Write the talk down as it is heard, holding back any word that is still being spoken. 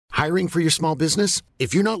Hiring for your small business?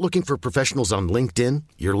 If you're not looking for professionals on LinkedIn,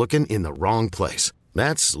 you're looking in the wrong place.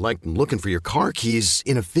 That's like looking for your car keys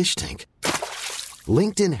in a fish tank.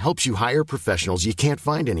 LinkedIn helps you hire professionals you can't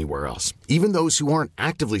find anywhere else, even those who aren't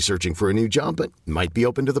actively searching for a new job but might be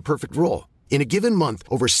open to the perfect role. In a given month,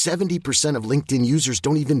 over 70% of LinkedIn users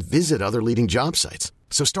don't even visit other leading job sites.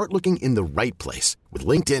 So start looking in the right place. With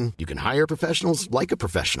LinkedIn, you can hire professionals like a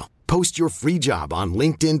professional. Post your free job on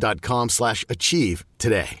linkedin.com/achieve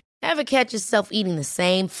today. Ever catch yourself eating the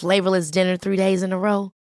same flavorless dinner 3 days in a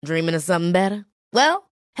row? Dreaming of something better?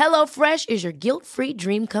 Well, HelloFresh is your guilt-free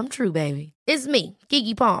dream come true, baby. It's me,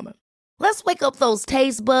 Keke Palmer. Let's wake up those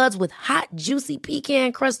taste buds with hot, juicy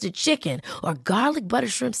pecan-crusted chicken or garlic butter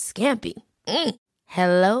shrimp scampi.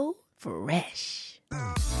 Hello Fresh.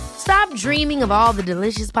 Stop dreaming of all the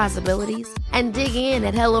delicious possibilities and dig in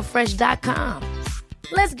at HelloFresh.com.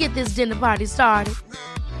 Let's get this dinner party started.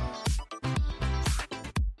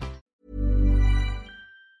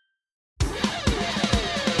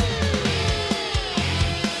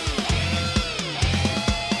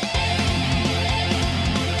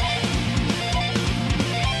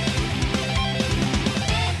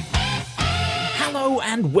 Hello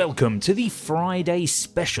and welcome to the Friday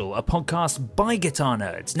Special, a podcast by Guitar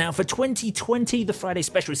Nerds. Now for 2020, the Friday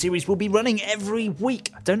Special series will be running every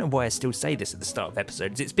week. I don't know why I still say this at the start of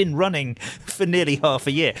episodes. It's been running for nearly half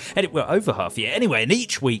a year. Well, over half a year. Anyway, and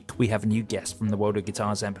each week we have a new guest from the world of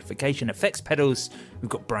guitars, amplification, effects, pedals. We've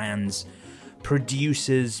got brands,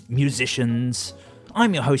 producers, musicians.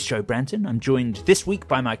 I'm your host, Joe Branton. I'm joined this week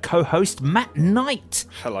by my co-host, Matt Knight.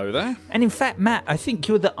 Hello there. And in fact, Matt, I think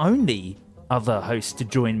you're the only other host to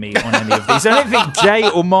join me on any of these. I don't think Jay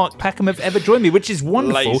or Mark Packham have ever joined me, which is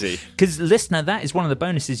wonderful. Lazy. Because, listener, that is one of the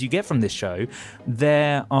bonuses you get from this show.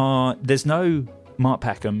 There's no Mark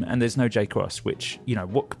Packham and there's no Jay Cross, which, you know,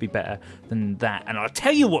 what could be better than that? And I'll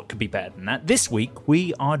tell you what could be better than that. This week,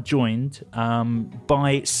 we are joined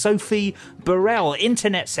by Sophie Burrell,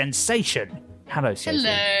 internet sensation. Hello, Sophie.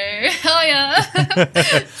 Hello.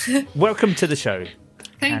 Hiya. Welcome to the show.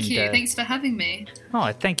 Thank you. Thanks for having me.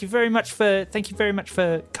 Oh, thank you very much for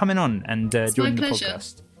coming on and joining the pleasure.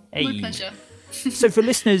 podcast. My pleasure. So, for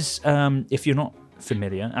listeners, if you're not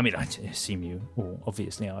familiar, I mean, I assume you all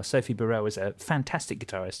obviously are. Sophie Burrell is a fantastic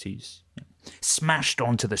guitarist who's smashed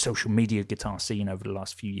onto the social media guitar scene over the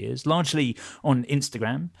last few years, largely on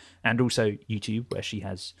Instagram and also YouTube, where she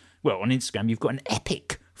has. Well, on Instagram, you've got an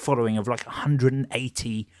epic following of like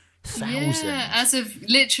 180,000. Yeah, as of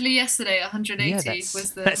literally yesterday, 180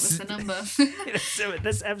 was the number.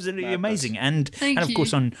 That's absolutely amazing. And of you.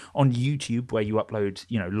 course on YouTube, where you upload,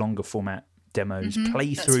 you know, longer format demos,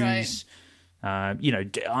 playthroughs, right.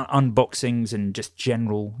 Unboxings and just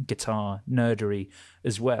general guitar nerdery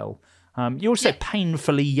as well. You're also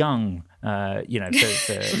painfully young, for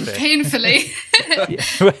Painfully.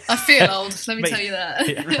 I feel old, let me tell you that.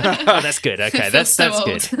 Oh, that's good. Okay, that's old.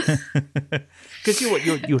 good. Because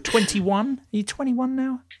you're 21. Are you 21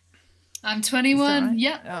 now? I'm 21. Right?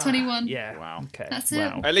 Yeah, 21. Yeah. Wow. Okay. That's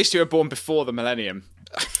wow. it. At least you were born before the millennium.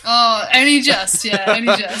 Oh, only just. It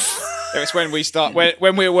was when we start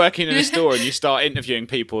when we were working in a store and you start interviewing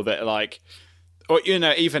people that are like, or you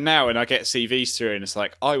know, even now when I get CVs through and it's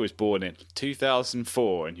like, I was born in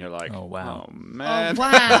 2004, and you're like, oh wow, oh man, Oh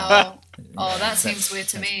wow. Oh, that seems weird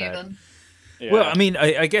to me bad. even. Yeah. Well, I mean,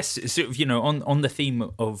 I guess sort of, you know, on the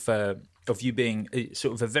theme of you being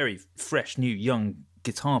sort of a very fresh, new, young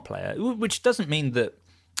guitar player, which doesn't mean that.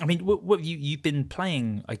 I mean, what you've been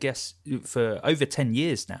playing, I guess, for over 10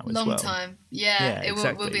 years now as well. Long time. Yeah, it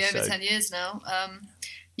exactly. will be over 10 years now.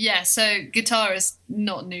 Yeah, so guitar is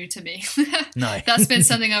not new to me. No. That's been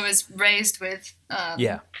something I was raised with.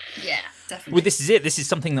 Yeah, definitely. well, this is it. This is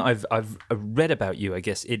something that I've read about you, I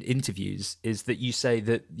guess, in interviews, is that you say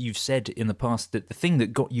that you've said in the past that the thing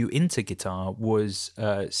that got you into guitar was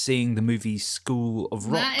seeing the movie School of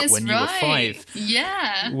Rock That is when you were 5.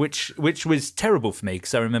 Yeah. Which was terrible for me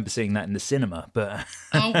because I remember seeing that in the cinema. But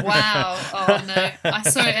Oh, wow. Oh, no. I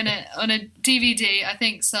saw it on a DVD. I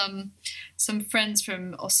think some friends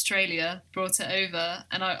from Australia brought it over,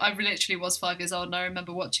 and I literally was 5 years old, and I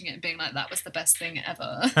remember watching it and being like, that was the best thing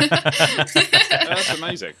ever. That's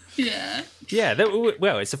amazing. Yeah. yeah,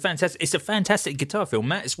 well, it's a fantastic guitar film,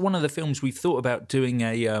 Matt. It's one of the films we've thought about doing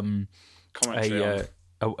a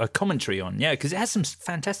commentary on, yeah, because it has some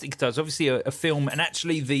fantastic guitars. Obviously, a film, and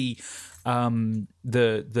actually the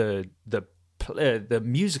the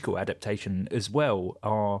musical adaptation as well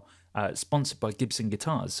are sponsored by Gibson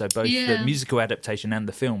Guitars. So both the musical adaptation and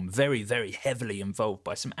the film very, very heavily involved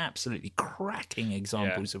by some absolutely cracking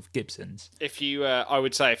examples of Gibsons. If you, I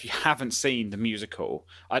would say, if you haven't seen the musical,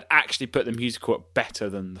 I'd actually put the musical up better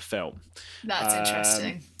than the film. That's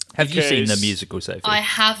interesting. Have you seen the musical, Sophie? I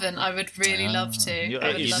haven't. I would really love to. You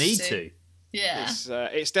I would love need to. Yeah.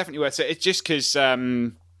 It's definitely worth it. It's just because,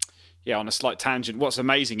 on a slight tangent, what's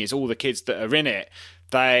amazing is all the kids that are in it,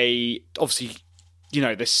 they obviously,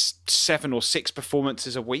 there's 7 or 6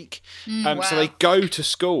 performances a week. Wow. So they go to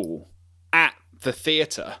school at the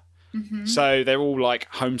theatre. Mm-hmm. So they're all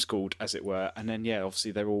like homeschooled, as it were, and then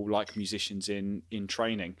obviously they're all like musicians in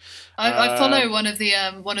training. I follow one of the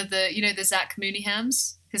the Zach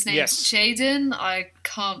Mooneyhams. His name's Jaden. I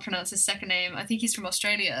can't pronounce his second name. I think he's from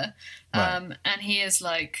Australia, and he is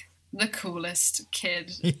like the coolest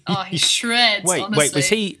kid. Oh, he shreds.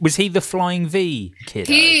 Honestly. Was he the Flying V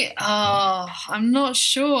kid? I'm not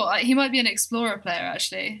sure. He might be an Explorer player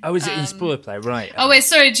actually. Oh, is it an Explorer player? Right. Oh wait,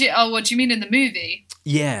 sorry. What do you mean in the movie?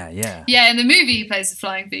 Yeah. Yeah, in the movie he plays the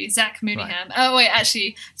Flying V, Zach Mooneyham. Right. Oh wait,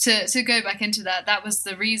 actually, to go back into that was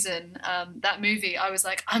the reason that movie. I was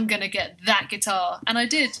like, I'm gonna get that guitar, and I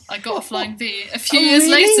did. I got a Flying V a few years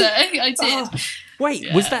later. I did.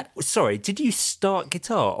 Wait, was that? Sorry, did you start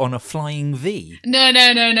guitar on a Flying V? No.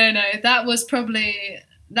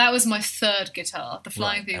 That was my third guitar. The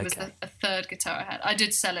Flying V was a third guitar I had. I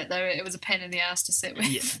did sell it though. It was a pain in the ass to sit with.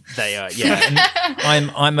 Yeah, they are. Yeah,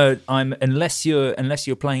 and I'm unless you're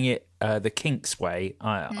playing it the Kinks way.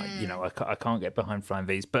 I can't get behind Flying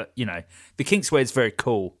Vs, but the Kinks way is very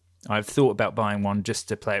cool. I've thought about buying one just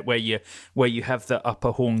to play it where you have the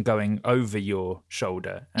upper horn going over your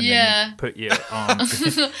shoulder and then you put your arm.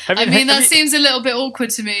 That seems a little bit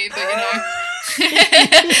awkward to me, but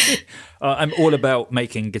I'm all about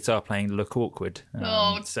making guitar playing look awkward.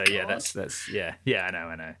 So yeah, that's I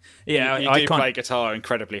know. Yeah, you do play guitar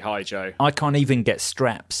incredibly high, Joe. I can't even get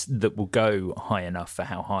straps that will go high enough for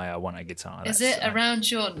how high I want a guitar. Is it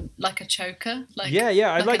around your like a choker?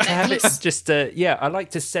 I'd like to have it just. I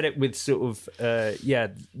like to set it with sort of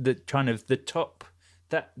the kind of the top.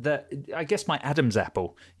 That I guess my Adam's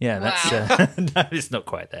apple. Yeah, that's no, it's not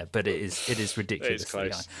quite there, but it is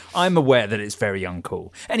ridiculously high. I'm aware that it's very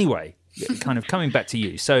uncool. Anyway, kind of coming back to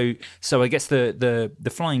you. So I guess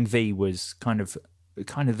the Flying V was kind of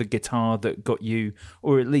the guitar that got you,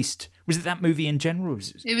 or at least was it that movie in general?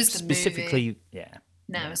 It was specifically, the movie. Yeah.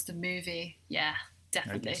 No, it was the movie. Yeah,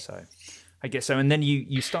 definitely. I guess so. And then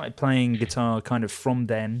you started playing guitar kind of from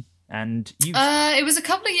then. And you? It was a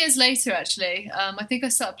couple of years later, actually. I think I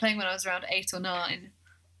started playing when I was around 8 or 9,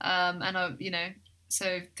 and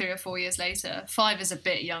so 3 or 4 years later. 5 is a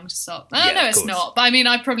bit young to stop. No, it's not. But I mean,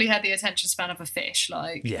 I probably had the attention span of a fish.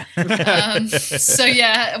 I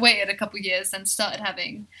waited a couple of years, then started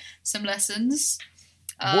having some lessons.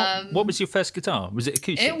 What was your first guitar? Was it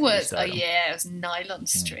acoustic? It was. It was nylon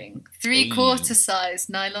string, 3/4 size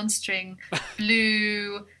nylon string,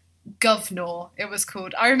 blue. Governor, it was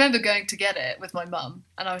called. I remember going to get it with my mum,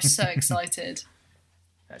 and I was so excited.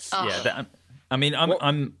 I'm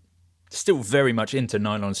still very much into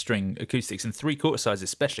nylon string acoustics, and 3/4 size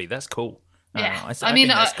especially. That's cool. Yeah, I think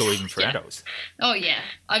that's cool even for adults. Oh yeah,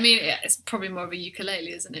 it's probably more of a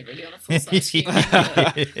ukulele, isn't it? Really, on a full size.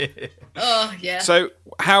 Oh yeah. So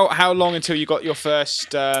how long until you got your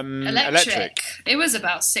first electric? It was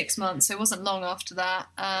about 6 months. It wasn't long after that.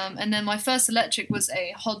 And then my first electric was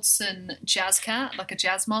a Hodson Jazzcat, like a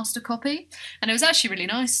Jazzmaster copy, and it was actually really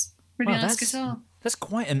nice. Really nice guitar. That's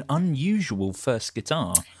quite an unusual first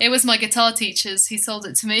guitar. It was my guitar teacher's. He sold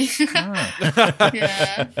it to me.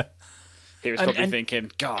 Yeah. He was probably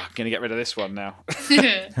thinking, God, I'm going to get rid of this one now.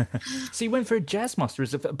 So you went for a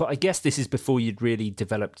Jazzmaster, but I guess this is before you'd really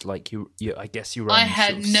developed like your own I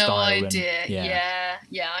had sort of no style idea.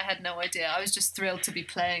 Yeah, I had no idea. I was just thrilled to be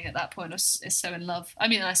playing at that point. I was so in love. I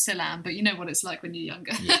mean, I still am, but you know what it's like when you're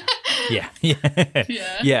younger. Yeah.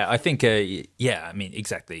 I think, I mean,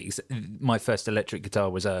 exactly. My first electric guitar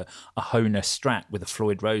was a Hohner Strat with a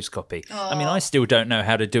Floyd Rose copy. I mean, I still don't know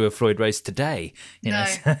how to do a Floyd Rose today. You know,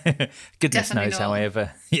 goodness definitely knows not. how I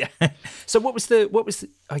ever. Yeah. So what was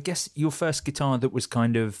I guess your first guitar that was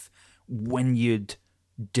kind of when you'd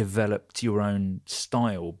developed your own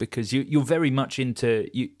style, because you're very much into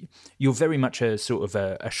you're very much a sort of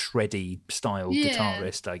a shreddy style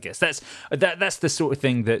guitarist, I guess. That's the sort of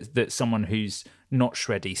thing that someone who's not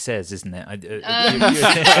shreddy says, isn't it? I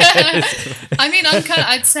mean,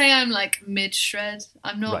 I'd say I'm like mid shred.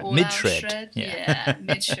 I'm not all mid-shred. out shred. Yeah,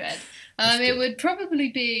 mid shred. It would probably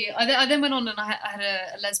be. I then went on and I had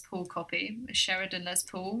a Les Paul copy, a Sheridan Les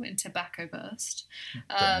Paul in Tobacco Burst.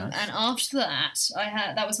 Nice. And after that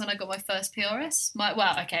was when I got my first PRS.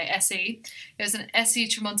 SE. It was an SE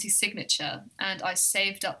Tremonti Signature, and I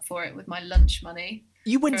saved up for it with my lunch money.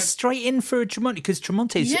 You went straight in for a Tremonti because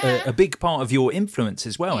Tremonti is Yeah. a big part of your influence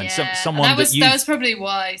as well, and someone and that was probably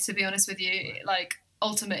why, to be honest with you, like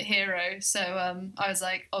ultimate hero. So I was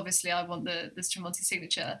like, obviously, I want this Tremonti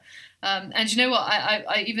Signature. And you know what?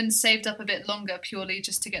 I even saved up a bit longer purely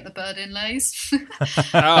just to get the bird inlays.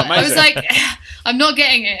 I was like, I'm not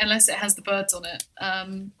getting it unless it has the birds on it.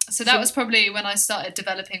 So that was probably when I started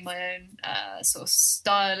developing my own sort of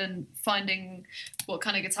style and finding what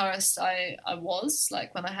kind of guitarist I was,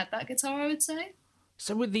 like when I had that guitar, I would say.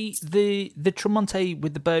 So with the Tremonti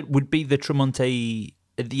with the bird would be the Tremonti,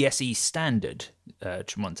 the SE standard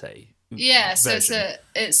Tremonti. Yeah, so version.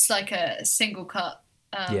 it's like a single cut.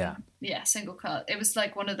 Yeah, single cut. It was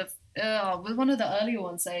like one of the earlier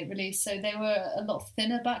ones they released. So they were a lot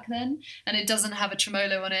thinner back then, and it doesn't have a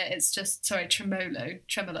tremolo on it. It's just tremolo.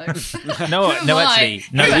 no, actually,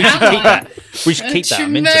 no. We should keep that.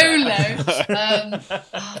 I'm into that.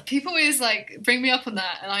 Tremolo. People always like bring me up on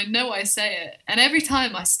that, and I know I say it, and every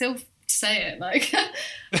time I still say it like.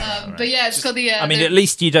 Right. But yeah, it's got the. I mean, at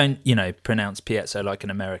least you don't, pronounce Piezo like an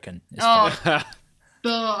American. It's fine.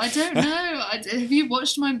 But I don't know. Have you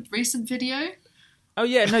watched my recent video? Oh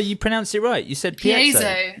yeah, no, you pronounced it right. You said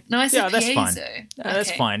Piezo. No, I said that's Piezo. fine. Okay.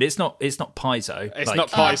 That's fine. It's not Piezo. It's not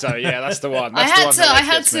Piezo. Yeah, that's the one. That's I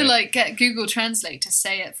had to like get Google Translate to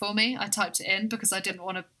say it for me. I typed it in because I didn't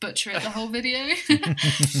want to butcher it the whole video.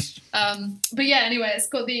 But yeah, anyway, it's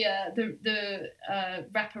got the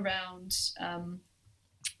wraparound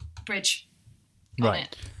bridge on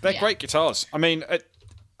it. They're great guitars. I mean,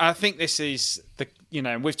 I think this is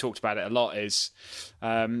and we've talked about it a lot, is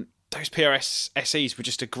those PRS SEs were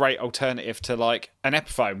just a great alternative to like an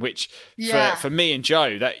Epiphone, which for me and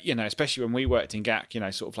Joe, that, especially when we worked in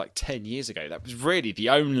GAC, sort of like 10 years ago, that was really the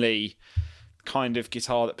only kind of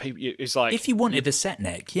guitar that people, is like, if you wanted a set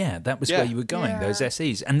neck, that was where you were going, those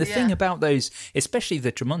SEs. And the thing about those, especially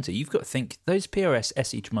the Tremonti, you've got to think those PRS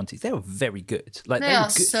SE Tremontis, they were very good. Like they are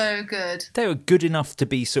so good. They were good enough to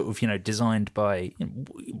be sort of designed by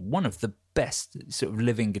one of the best sort of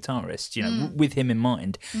living guitarists, with him in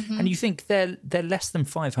mind. Mm-hmm. And you think they're less than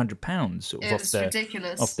 £500 sort of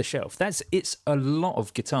off the shelf. It's a lot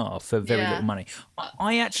of guitar for very little money.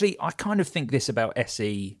 I kind of think this about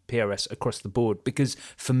SE PRS across the board, because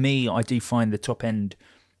for me, I do find the top end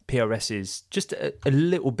PRSs just a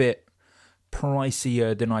little bit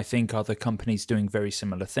pricier than I think other companies doing very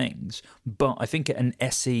similar things. But I think an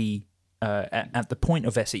SE at the point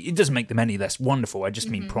of SE, it doesn't make them any less wonderful. I just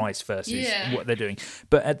mean price versus what they're doing.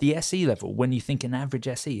 But at the SE level, when you think an average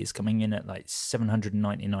SE is coming in at like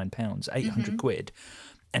 £799, 800 quid,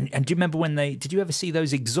 and do you remember did you ever see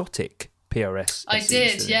those exotic PRS? I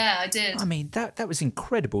did. I mean, that was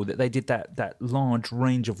incredible that they did that large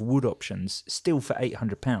range of wood options still for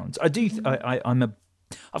 £800. I do.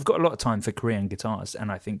 I've got a lot of time for Korean guitars,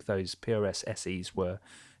 and I think those PRS SEs were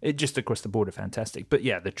just across the board are fantastic. But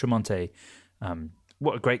yeah, the Tremonti,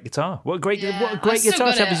 what a great guitar! What a great guitar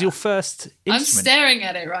to have as your first instrument. I'm staring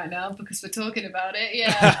at it right now because we're talking about it.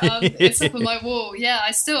 Yeah, it's up on my wall. Yeah, I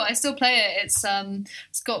still play it. It's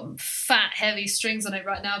got fat, heavy strings on it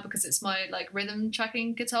right now because it's my like rhythm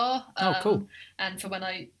tracking guitar. Cool. And for when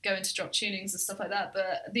I go into drop tunings and stuff like that.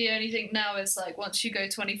 But the only thing now is like once you go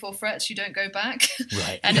 24 frets, you don't go back.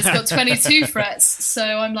 Right. And it's got 22 frets, so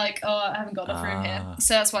I'm like, I haven't got enough room here.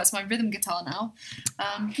 So that's why it's my rhythm guitar now.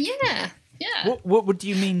 Yeah. What do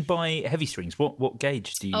you mean by heavy strings? What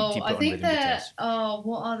gauge do you put on rhythm guitars?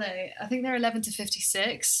 What are they? I think they're 11 to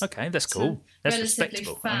 56. Okay, that's cool. That's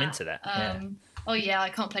respectable. Fat. I'm into that. Oh yeah, I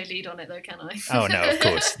can't play lead on it though, can I? Oh no, of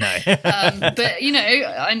course, no. But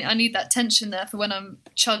I need that tension there for when I'm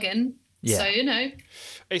chugging. Yeah.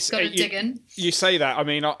 So got to dig in. You say that. I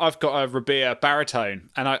mean, I've got a Rabea baritone,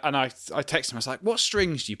 and I texted him. I was like, "What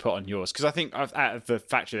strings do you put on yours?" Because I think out of the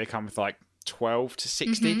factory they come with like 12 to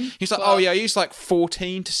 60. Mm-hmm. He's like, I use like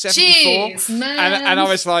 14 to 74. Jeez, man. And I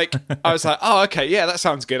was like, oh, okay, yeah, that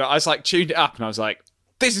sounds good. I was like, tuned it up, and I was like,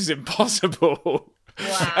 this is impossible.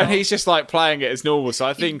 Wow. And he's just like playing it as normal. So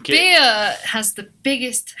I think Beer has the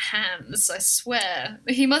biggest hands, I swear.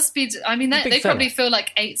 He must be. I mean, they probably feel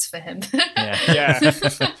like 8s for him. Yeah.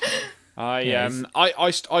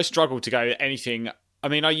 I struggle to go anything. I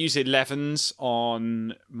mean, I use 11s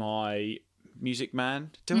on my Music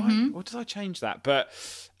Man. I? Or did I change that? But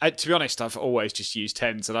to be honest, I've always just used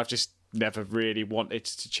 10s, and I've just never really wanted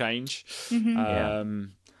to change.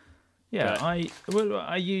 Yeah, But-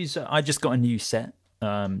 I just got a new set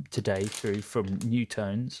today from New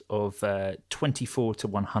Tones of 24 to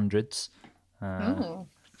 100s. Oh.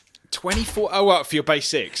 24. Oh, what, for your bass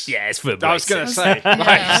 6? Yeah, it's for I was going to say. Yeah,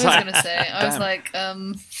 I was like, going to say. I was like,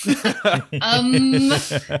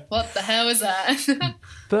 what the hell is that?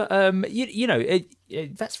 But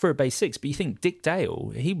that's for a bass 6. But you think Dick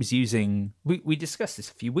Dale, he was using. We discussed this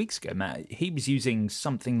a few weeks ago, Matt. He was using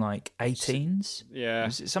something like 18s. Yeah.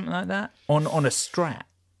 Was it something like that on a Strat?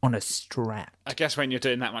 On a Strat. I guess when you're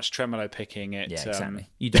doing that much tremolo picking, it. Yeah, exactly.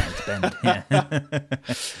 You don't have to bend. Yeah.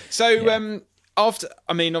 So, after,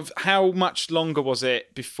 of how much longer was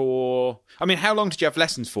it before? I mean, how long did you have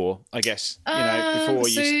lessons for? I guess before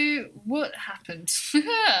so you. what happened?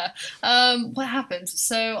 What happened?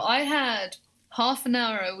 So I had half an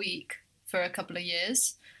hour a week for a couple of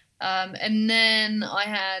years, and then I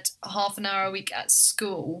had half an hour a week at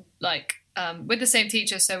school, with the same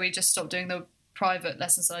teacher. So we just stopped doing the private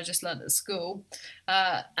lessons that I just learned at school,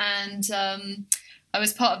 and I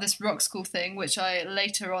was part of this rock school thing, which I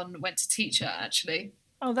later on went to teach at, actually.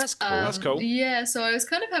 Oh, that's cool. That's cool. Yeah, so I was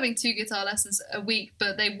kind of having 2 guitar lessons a week,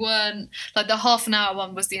 but they weren't, the half an hour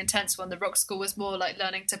one was the intense one. The rock school was more like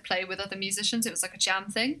learning to play with other musicians. It was like a jam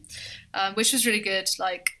thing, which was really good.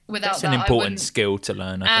 Without That's that, an I important wouldn't... skill to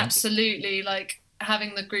learn, I think. Absolutely,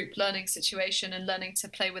 having the group learning situation and learning to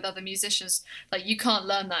play with other musicians, you can't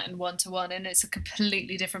learn that in one-to-one, and it's a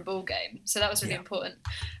completely different ball game. So that was really important.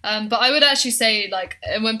 But I would actually say,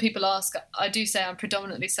 when people ask, I do say I'm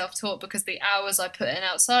predominantly self-taught, because the hours I put in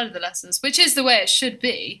outside of the lessons, which is the way it should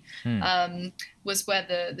be, was where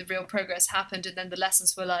the real progress happened. And then the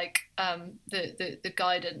lessons were the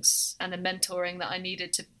guidance and the mentoring that I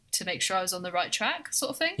needed to make sure I was on the right track,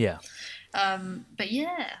 sort of thing. Yeah. But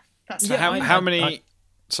yeah. So how many?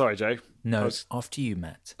 Sorry, Joe. No, after you,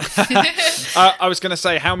 Matt. I was going to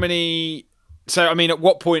say how many. So, at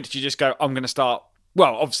what point did you just go, I'm going to start?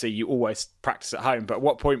 Well, obviously, you always practice at home, but at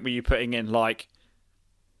what point were you putting in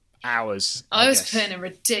hours? I was putting in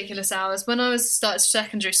ridiculous hours when I started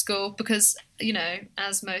secondary school, because,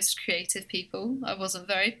 as most creative people, I wasn't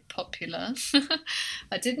very popular.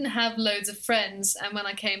 I didn't have loads of friends, and when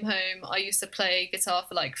I came home, I used to play guitar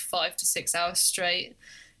for 5 to 6 hours straight.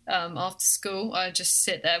 After school, I'd just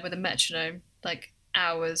sit there with a metronome,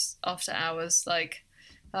 hours after hours.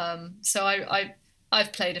 So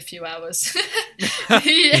I've played a few hours,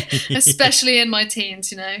 yeah, especially in my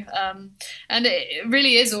teens, and it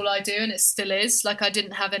really is all I do, and it still is. I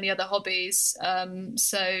didn't have any other hobbies,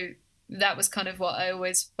 so that was kind of what I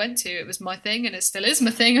always went to. It was my thing, and it still is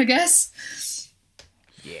my thing, I guess.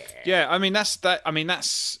 Yeah. I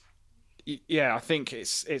think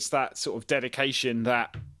it's that sort of dedication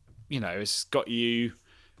that has got you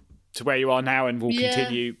to where you are now and will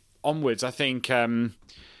continue onwards. I think the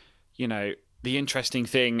interesting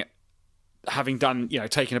thing, having done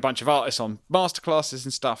taking a bunch of artists on masterclasses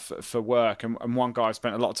and stuff for work, and one guy I've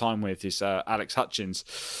spent a lot of time with is Alex Hutchins,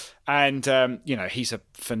 and he's a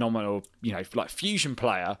phenomenal fusion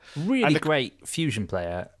player, really great fusion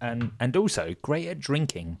player, and also great at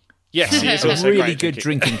drinking. Yes, he is also a really great good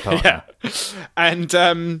drinking partner. Yeah.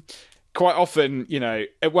 And quite often,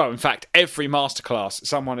 in fact, every masterclass,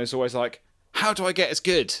 someone is always like, how do I get as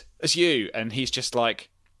good as you? And he's just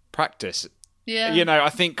practice. Yeah. I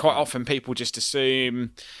think quite often people just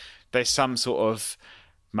assume there's some sort of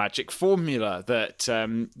magic formula that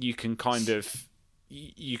you can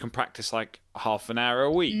you can practice half an hour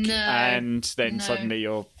a week, and then suddenly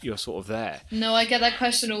you're sort of there. No, I get that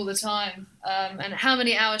question all the time. And how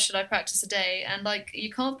many hours should I practice a day? And you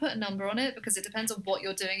can't put a number on it, because it depends on what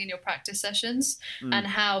you're doing in your practice sessions and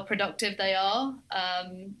how productive they are. I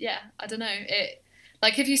don't know.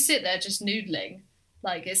 If you sit there just noodling,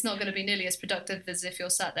 it's not going to be nearly as productive as if you're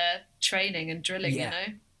sat there training and drilling,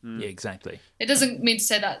 Yeah, exactly. It doesn't mean to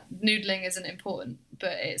say that noodling isn't important,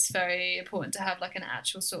 but it's very important to have an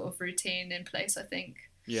actual sort of routine in place, I think.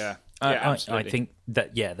 Yeah, I absolutely. think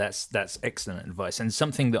that that's excellent advice, and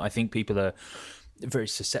something that I think people are very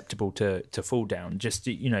susceptible to fall down, just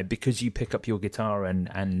because you pick up your guitar and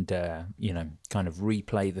kind of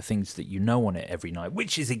replay the things that on it every night,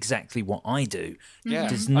 which is exactly what I do. Yeah,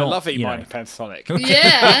 I love E-minor pentatonic.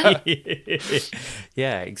 Yeah.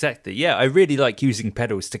 Yeah, exactly. Yeah, I really like using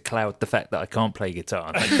pedals to cloud the fact that I can't play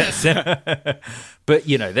guitar. But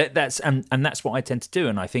that's that's what I tend to do,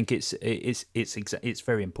 and I think it's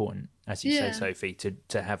very important, as you say, Sophie,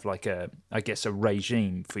 to have a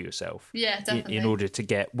regime for yourself. Yeah, definitely. In order to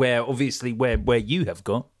get where you have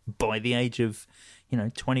got by the age of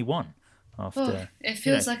 21. after. It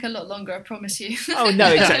feels like a lot longer, I promise you. Oh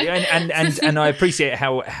no, exactly, and I appreciate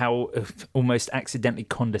how almost accidentally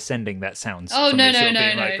condescending that sounds. Oh, from no, me sort of no,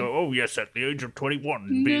 being no, like, no. oh yes, at the age of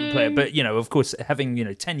 21, being a player. But of course,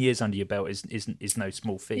 having 10 years under your belt is no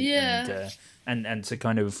small feat. Yeah. And to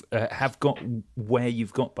kind of have got where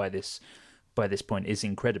you've got by this point is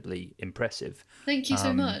incredibly impressive. Thank you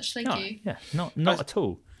so much. Thank you. Yeah, not at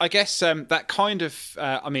all. I guess that kind of,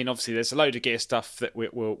 obviously there's a load of gear stuff that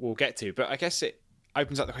we'll get to, but I guess it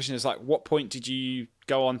opens up the question is like, what point did you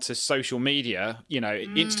go on to social media?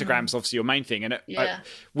 Instagram's obviously your main thing. And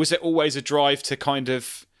was it always a drive to kind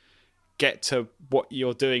of get to what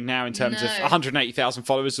you're doing now in terms of 180,000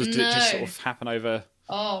 followers? Or did it just sort of happen over?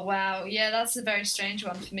 Oh, wow. Yeah, that's a very strange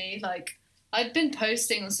one for me. Like, I'd been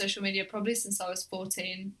posting on social media probably since I was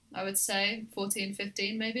 14, I would say, 14,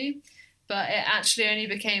 15 maybe. But it actually only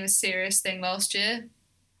became a serious thing last year.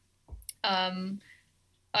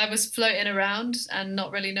 I was floating around and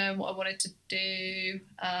not really knowing what I wanted to do.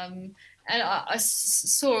 And I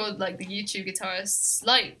saw like the YouTube guitarists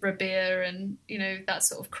like Rabir and, that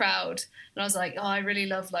sort of crowd. And I was like, oh, I really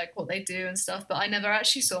love like what they do and stuff. But I never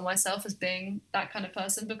actually saw myself as being that kind of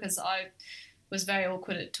person because I was very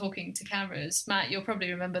awkward at talking to cameras. Matt, you'll probably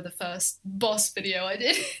remember the first Boss video I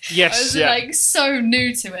did. Yes, I was like so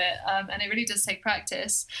new to it, and it really does take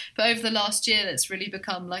practice. But over the last year, that's really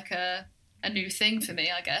become like a new thing for me,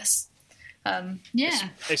 I guess.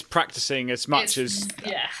 It's practicing as much as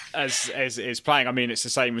playing. I mean, it's the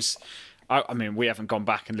same as. I mean, we haven't gone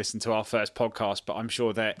back and listened to our first podcast, but I'm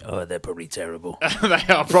sure they're probably terrible. They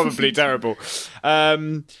are probably terrible.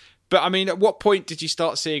 But I mean, at what point did you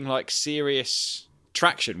start seeing like serious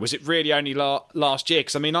traction? Was it really only last year?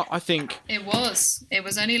 Because I mean, I think it was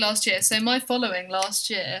only last year. So my following last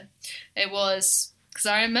year, it was because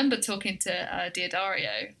I remember talking to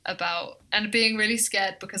Diodario about and being really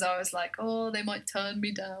scared because I was like, oh, they might turn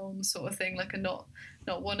me down, sort of thing, like a not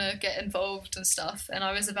want to get involved and stuff. And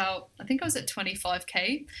I was at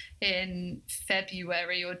 25k in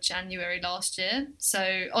February or January last year.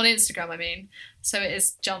 So on Instagram, I mean. So it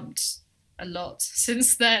has jumped a lot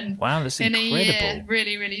since then. Wow, that's incredible. In a year,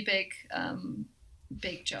 really, really big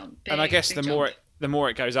jump. And I guess the more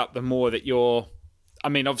it goes up, the more that you're. I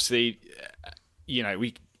mean, obviously,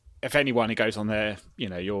 if anyone who goes on there,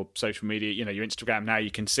 your social media, your Instagram now, you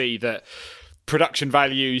can see that production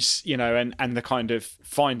values, and the kind of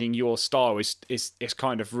finding your style is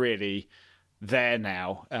kind of really there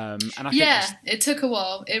now. And I think it took a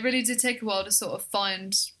while. It really did take a while to sort of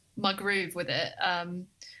find my groove with it. A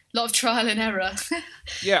lot of trial and error.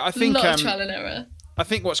 Yeah, I think a lot of trial and error. I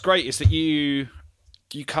think what's great is that you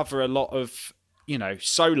cover a lot of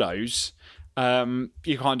solos.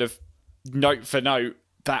 You kind of note for note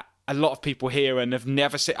that a lot of people hear and have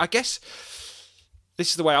never seen. I guess this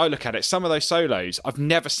is the way I look at it. Some of those solos I've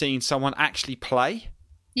never seen someone actually play.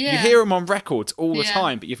 Yeah. You hear them on records all the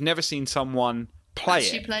time, but you've never seen someone play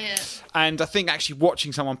it. And I think actually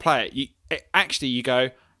watching someone play it, you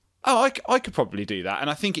go, oh, I could probably do that. And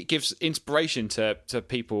I think it gives inspiration to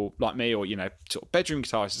people like me or, sort of bedroom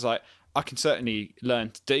guitarists. It's like, I can certainly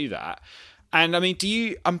learn to do that. And I mean,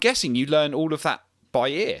 I'm guessing you learn all of that by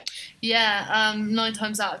ear. Yeah, 9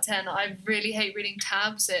 times out of 10, I really hate reading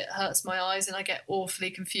tabs. It hurts my eyes and I get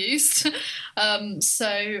awfully confused.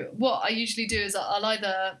 So what I usually do is I'll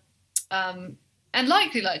either... and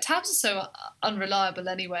likely, like, tabs are so unreliable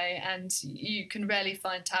anyway, and you can rarely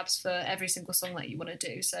find tabs for every single song that you want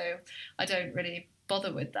to do, so I don't really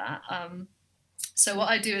bother with that. So what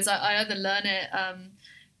I do is I either learn it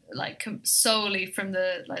solely from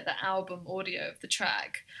the album audio of the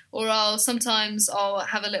track, or I'll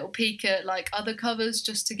have a little peek at like other covers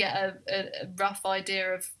just to get a rough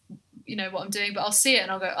idea of what I'm doing, but I'll see it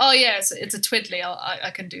and I'll go, oh yeah, it's a twiddly,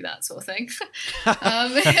 I can do that sort of thing.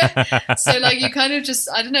 So like you kind of just,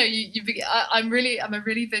 I don't know, I'm a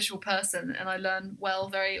really visual person and I learn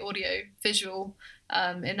very audio visual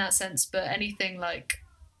in that sense, but anything like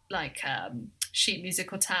sheet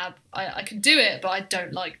music or tab, I can do it, but I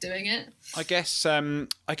don't like doing it. I guess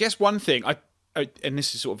one thing and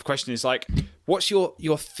this is sort of a question is like, what's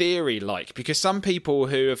your theory like? Because some people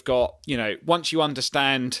who have got, once you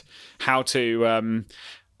understand how to,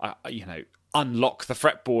 unlock the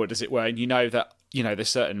fretboard, as it were, and that, there's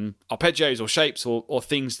certain arpeggios or shapes or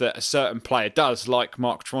things that a certain player does, like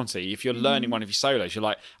Mark Tronte. If you're learning one of your solos, you're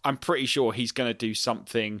like, I'm pretty sure he's going to do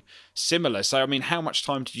something similar. So, I mean, how much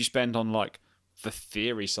time did you spend on like the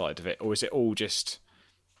theory side of it, or is it all just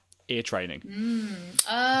ear training?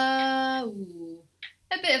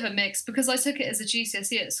 A bit of a mix, because I took it as a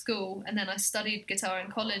GCSE at school, and then I studied guitar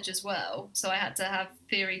in college as well. So I had to have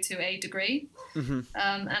theory to a degree, and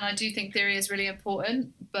I do think theory is really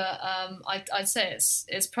important. But I'd say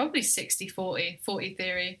it's probably 60-40, 40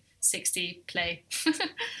 theory, 60 play.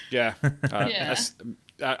 Yeah.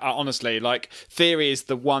 Honestly, like, theory is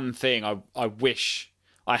the one thing I wish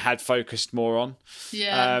I had focused more on.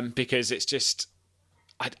 Yeah. Because it's just.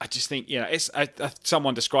 I just think, it's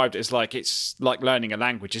someone described it as like, it's like learning a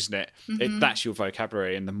language, isn't it? That's your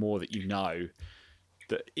vocabulary, and the more that you know,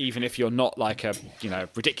 that even if you're not like a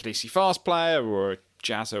ridiculously fast player or a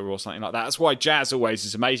jazzer or something like that, that's why jazz always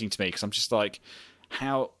is amazing to me, because I'm just like,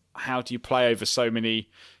 how do you play over so many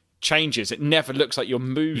changes? It never looks like you're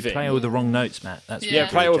moving. You play all the wrong notes, Matt. That's Yeah.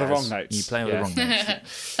 what play all the jazz. wrong notes. You play all the wrong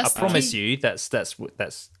notes. I That's the promise key. you, that's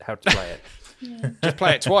how to play it. Just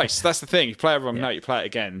play it twice. That's the thing. You play a wrong note, you play it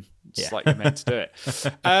again. It's like you're meant to do it.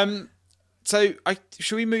 So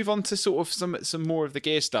should we move on to sort of some more of the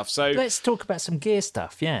gear stuff? So Let's talk about some gear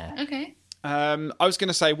stuff. Yeah. Okay. I was going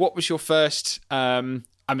to say, what was your first?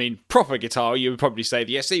 Proper guitar. You would probably say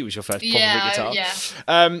the SE was your first proper guitar.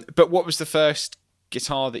 Yeah. But what was the first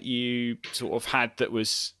guitar that you sort of had that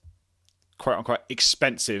was quote unquote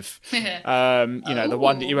expensive? The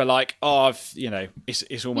one that you were like,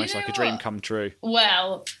 it's almost like a dream come true.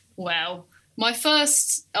 Well, my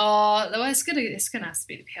first, it's gonna have to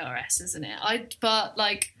be the PRS, isn't it?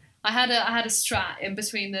 I had a Strat in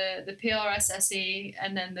between the PRS SE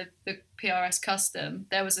and then the PRS Custom.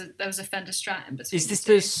 There was a Fender Strat in between. Is this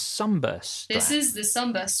the the two. Sunburst? This is the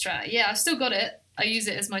Sunburst Strat. Yeah, I've still got it. I use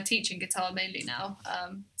it as my teaching guitar mainly now.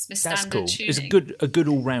 It's my That's standard cool. tuning. It's a good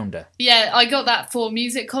all rounder. Yeah, I got that for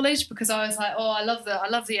music college because I was like, I love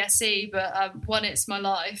the SE, but one, it's my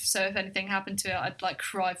life, so if anything happened to it, I'd like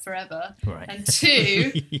cry forever. Right. And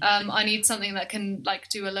two, I need something that can like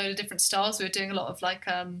do a load of different styles. We were doing a lot of like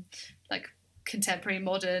contemporary,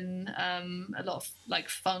 modern, a lot of like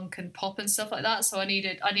funk and pop and stuff like that. So I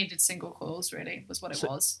needed single coils. Really, was what it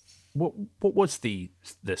was. What was the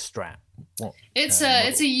Strat? What? It's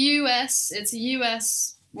a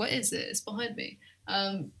US. What is it? It's behind me.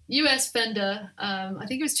 US Fender. I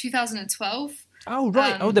think it was 2012. Oh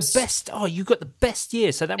right! The best. Oh, you got the best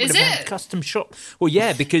year. So that would Is have been it? custom shop. Well,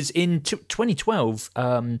 yeah, because in 2012,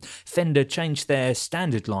 Fender changed their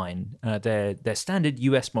standard line. Their standard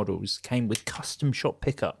US models came with custom shop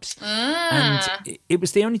pickups, and it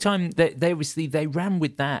was the only time that they ran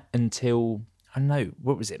with that until, I don't know,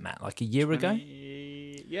 what was it, Matt? Like a year ago.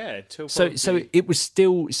 Yeah, until So probably- it was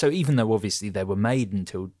still, so even though obviously they were made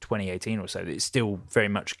until 2018 or so, it's still very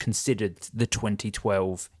much considered the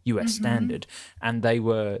 2012 US standard. And they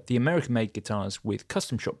were the American-made guitars with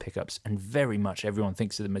custom shop pickups, and very much everyone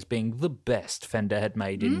thinks of them as being the best Fender had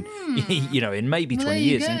made in in maybe 20 There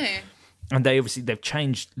you years. go. And they've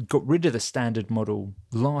got rid of the standard model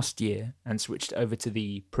last year and switched over to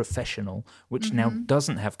the Professional, which now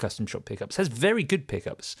doesn't have custom shop pickups. Has very good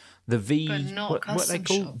pickups. The V, But not what they custom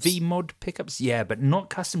call shops. V mod pickups, yeah, but not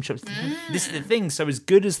custom shops. This is the thing. So as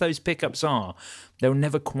good as those pickups are, they'll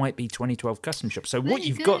never quite be 2012 custom shops. So what you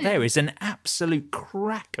you've got go. there is an absolute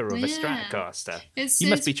cracker of a Yeah. Stratocaster. It's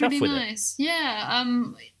You must be pretty chuffed with it. nice. Yeah.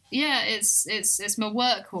 Yeah. It's my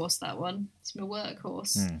workhorse. That one. It's my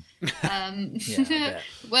workhorse. Yeah, I bet.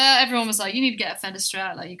 Well, everyone was like, "You need to get a Fender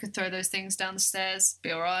Strat. Like, you could throw those things down the stairs,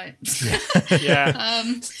 be all right." yeah.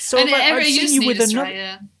 So and I've you seen just you need with a Strat, another.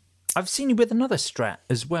 yeah. I've seen you with another Strat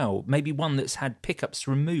as well. Maybe one that's had pickups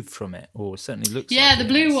removed from it, or certainly looks. Yeah, like the it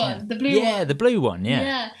blue has, one, yeah. the blue Yeah, one. the blue one. Yeah.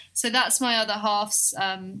 Yeah, so that's my other half's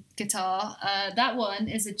guitar. That one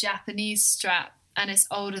is a Japanese Strat, and it's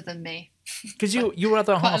older than me. Because your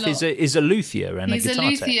other Quite a half is lot. a luthier and He's a a guitar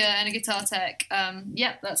luthier tech. and a guitar tech.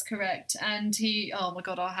 Yep, that's correct. And oh my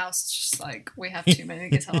god, our house is just like, we have too many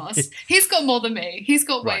guitars. He's got more than me. He's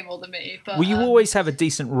got way Right. more than me. But Well, you always have a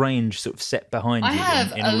decent range sort of set behind I you.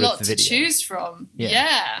 have in a all lot of the to videos. choose from.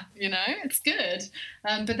 Yeah. Yeah, it's good.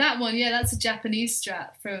 But that one, that's a Japanese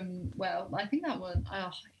Strat from, I think that one,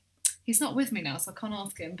 he's not with me now, so I can't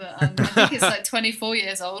ask him, but I think it's like 24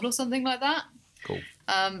 years old or something like that. Cool.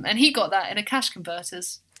 And he got that in a Cash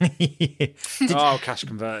Converters. Oh, cash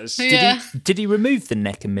converters. Yeah. Did he remove the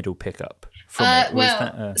neck and middle pickup from it? Or is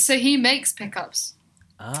that, So he makes pickups.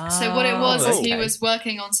 So what it was is he okay. was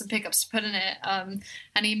working on some pickups to put in it, and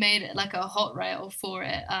he made it like a hot rail for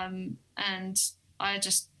it, and I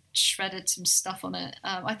just shredded some stuff on it.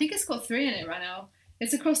 I think it's got 3 in it right now.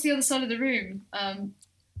 It's across the other side of the room.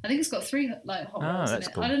 I think it's got 3 like hot rolls in that's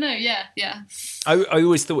it. cool. I don't know. Yeah. I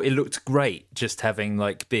always thought it looked great, just having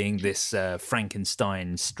like being this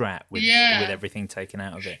Frankenstein Strat with everything taken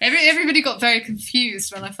out of it. Everybody got very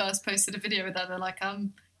confused when I first posted a video with that. They're like,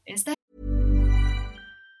 is that?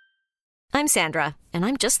 I'm Sandra, and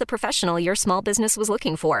I'm just the professional your small business was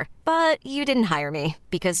looking for. But you didn't hire me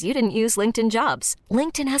because you didn't use LinkedIn Jobs.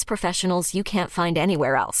 LinkedIn has professionals you can't find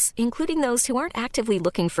anywhere else, including those who aren't actively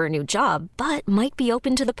looking for a new job, but might be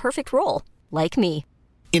open to the perfect role, like me.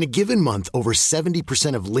 In a given month, over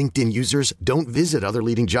 70% of LinkedIn users don't visit other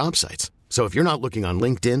leading job sites. So if you're not looking on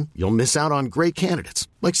LinkedIn, you'll miss out on great candidates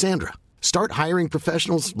like Sandra. Start hiring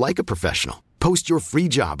professionals like a professional. Post your free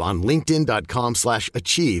job on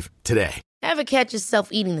linkedin.com/achieve today. Ever catch yourself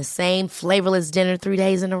eating the same flavorless dinner 3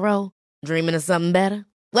 days in a row? Dreaming of something better?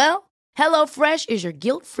 Well, HelloFresh is your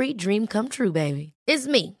guilt-free dream come true, baby. It's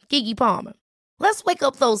me, Keke Palmer. Let's wake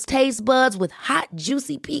up those taste buds with hot,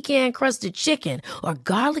 juicy pecan-crusted chicken or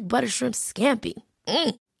garlic butter shrimp scampi.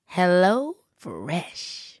 Hello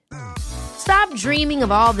Fresh. Stop dreaming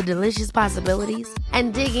of all the delicious possibilities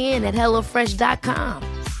and dig in at HelloFresh.com.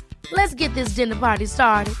 Let's get this dinner party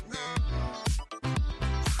started.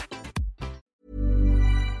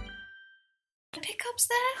 Pickups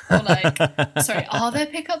there? Or like, sorry, are there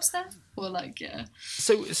pickups there? Or like, yeah.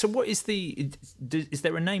 So what is is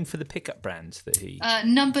there a name for the pickup brands that he...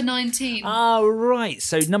 Number 19. Oh, right.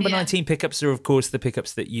 So number 19 pickups are, of course, the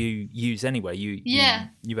pickups that you use anyway.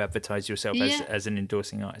 You advertise yourself as an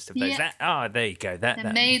endorsing artist of those. Yeah. There you go.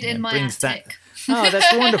 That made in my brings attic.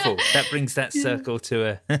 That's wonderful. That brings that circle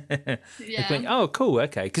to a... Oh, cool.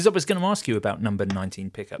 Okay. Because I was going to ask you about number 19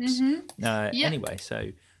 pickups. Anyway,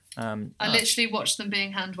 so... I literally watch them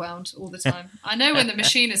being hand wound all the time. I know when the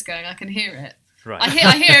machine is going. I can hear it. Right. I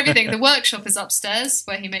hear everything. The workshop is upstairs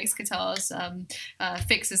where he makes guitars,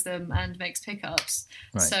 fixes them, and makes pickups.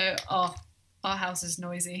 Right. So, our house is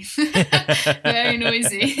noisy, very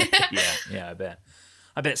noisy. Yeah, I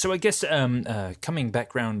bet. So I guess coming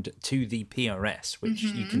back round to the PRS, which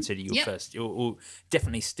you consider your first, or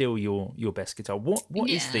definitely still your best guitar. What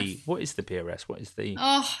is the PRS? What is the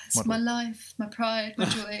it's model? My life, my pride, my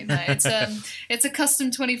joy. No, it's a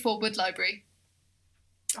custom 24 wood library.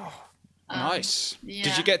 Oh, nice. Yeah.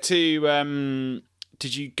 Did you get to?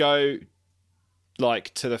 Did you go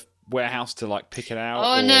like to the warehouse to like pick it out?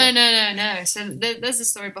 Oh, no. So there's a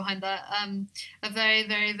story behind that. A very,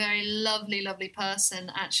 very, very lovely person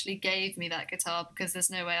actually gave me that guitar because there's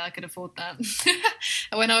no way I could afford that.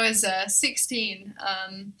 When I was 16,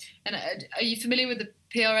 and are you familiar with the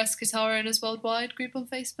PRS Guitar Owners Worldwide group on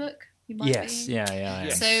Facebook? You might be. Yeah.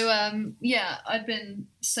 So I'd been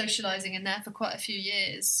socialising in there for quite a few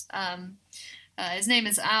years. His name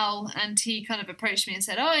is Al, and he kind of approached me and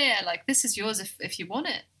said, "Oh yeah, like this is yours if you want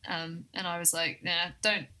it." And I was like, "Nah,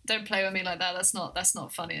 don't play with me like that. That's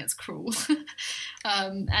not funny. That's cruel."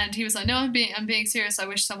 And he was like, "No, I'm being serious. I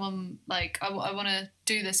wish someone like I want to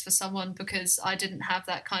do this for someone because I didn't have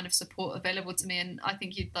that kind of support available to me, and I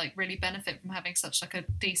think you'd like really benefit from having such like a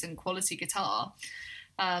decent quality guitar."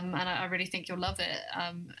 And I really think you'll love it.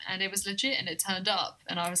 And it was legit, and it turned up,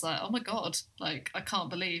 and I was like, oh my God, like, I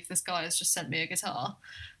can't believe this guy has just sent me a guitar.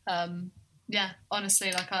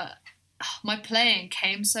 Honestly, like, my playing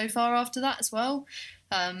came so far after that as well.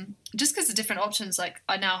 Just because of different options, like,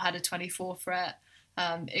 I now had a 24 fret.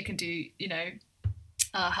 It can do,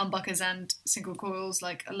 humbuckers and single coils,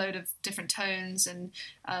 like a load of different tones. And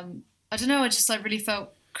I don't know, I just like really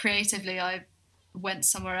felt creatively I went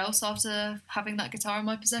somewhere else after having that guitar in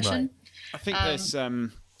my possession. Right. I think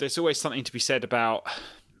there's always something to be said about,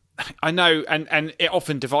 I know, and it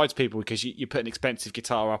often divides people because you put an expensive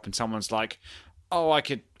guitar up and someone's like, oh, I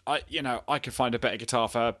could find a better guitar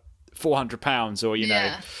for £400, or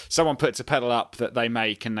someone puts a pedal up that they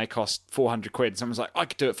make and they cost 400 quid. Someone's like, I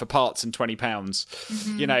could do it for parts and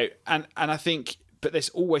 £20. And I think, but there's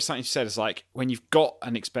always something to be said is like when you've got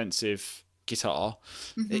an expensive guitar,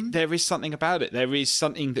 there is something about it. There is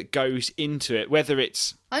something that goes into it, whether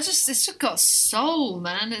it's it's just got soul,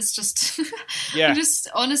 man. It's just yeah.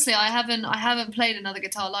 Honestly, I haven't played another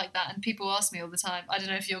guitar like that, and people ask me all the time. I don't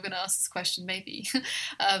know if you're going to ask this question, maybe,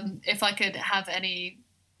 if I could have any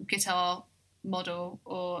guitar model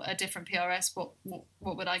or a different PRS, what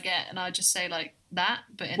would I get? And I just say like that,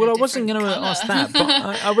 but in I wasn't going to ask that, but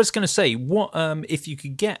I was going to say what if you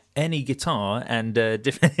could get any guitar and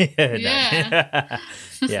different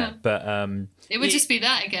but it would just be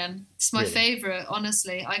that again. It's my favorite,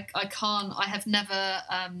 honestly. I have never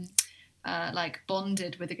like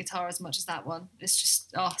bonded with a guitar as much as that one. It's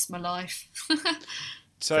just it's my life.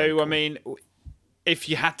 So cool. I mean, if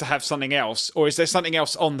you had to have something else, or is there something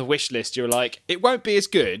else on the wish list you're like, it won't be as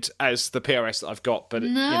good as the PRS that I've got, but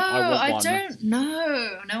No, I want one. don't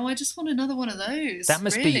know. No, I just want another one of those. That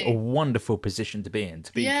must really. be a wonderful position to be in,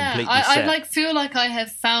 to be completely I set. like feel like I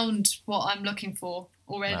have found what I'm looking for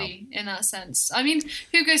already in that sense. I mean,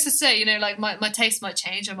 who goes to say, like my taste might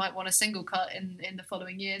change. I might want a single cut in the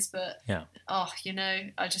following years, but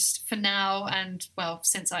I just for now, and well,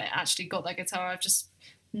 since I actually got that guitar, I've just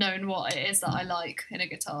known what it is that I like in a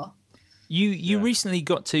guitar. You recently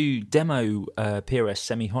got to demo PRS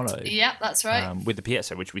Semi-Hollow. Yeah, that's right. With the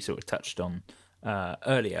Piezo, which we sort of touched on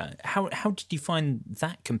earlier. How did you find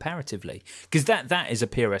that comparatively? Because that is a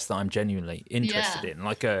PRS that I'm genuinely interested in,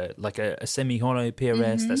 like a Semi-Hollow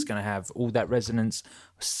PRS that's going to have all that resonance.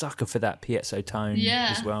 A sucker for that piezo tone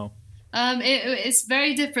as well. It's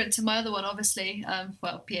very different to my other one, obviously.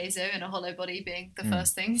 Piezo and a hollow body being the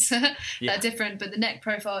first things that are different, but the neck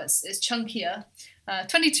profile is chunkier,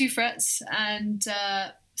 22 frets, and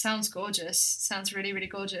sounds gorgeous. Sounds really, really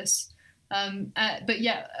gorgeous. But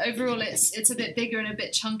yeah, overall, it's a bit bigger and a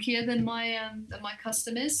bit chunkier than my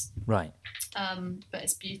custom is. Right. But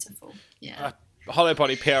it's beautiful. Yeah. Hollow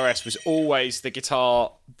Body PRS was always the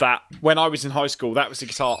guitar that, when I was in high school, that was the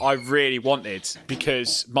guitar I really wanted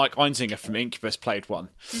because Mike Einzinger from Incubus played one,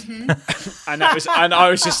 and I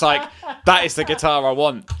was just like, that is the guitar I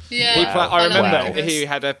want. Yeah, I remember he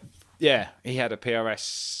had a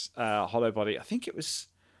PRS Hollow Body. I think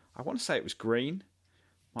I want to say it was green,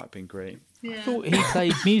 might have been green. Yeah. I thought he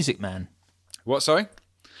played Music Man. What? Sorry.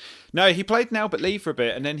 No, he played Albert Lee for a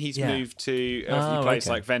bit, and then he's moved to he plays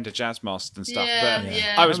like Vendor Jazzmaster and stuff.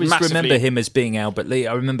 I was remember him as being Albert Lee.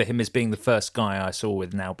 I remember him as being the first guy I saw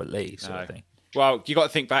with an Albert Lee sort of thing. Well, you got to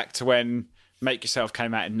think back to when Make Yourself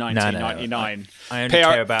came out in 1999. I only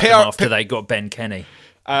care about them after they got Ben Kenny.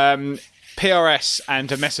 PRS and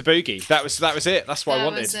a Mesa Boogie. That was it. That's what I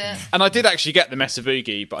wanted. And I did actually get the Mesa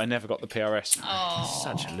Boogie, but I never got the PRS. Oh.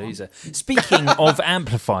 Such a loser. Speaking of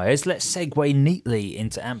amplifiers, let's segue neatly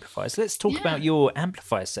into amplifiers. Let's talk about your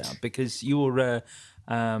amplifier setup, because you're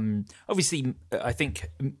obviously, I think,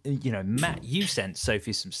 Matt, you sent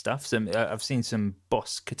Sophie some stuff. I've seen some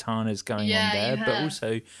Boss katanas going on there, but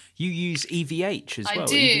also you use EVH as well. I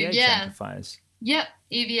do, EVH amplifiers. Yep,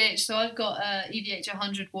 EVH. So I've got EVH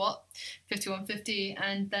 100 watt, 5150,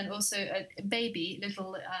 and then also a baby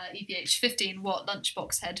little EVH 15 watt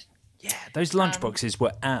lunchbox head. Yeah, those lunchboxes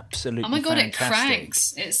were absolutely fantastic. Oh my god, it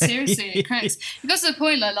cranks. It cranks. It got to the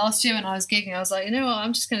point, like last year when I was gigging, I was like, you know what,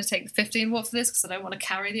 I'm just going to take the 15 watt for this because I don't want to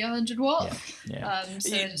carry the 100 watt. Yeah.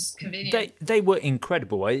 So it's just convenient. They were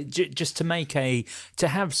incredible. Just to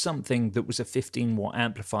have something that was a 15 watt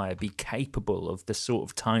amplifier be capable of the sort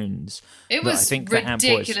of tones. It was I think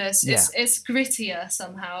ridiculous. It's grittier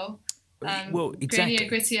somehow. Well, exactly.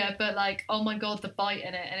 Grittier, but like, oh my god, the bite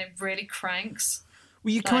in it, and it really cranks.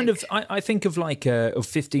 Well, you kind of, I think of like of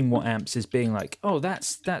 15 watt amps as being like, oh,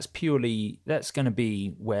 that's going to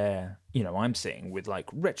be where, I'm seeing with like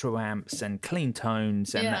retro amps and clean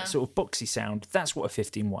tones and that sort of boxy sound. That's what a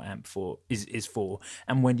 15 watt amp is for.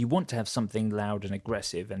 And when you want to have something loud and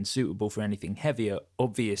aggressive and suitable for anything heavier,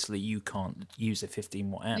 obviously you can't use a 15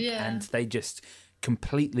 watt amp. Yeah. And they just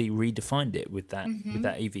completely redefined it with that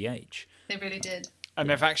EVH. They really did. And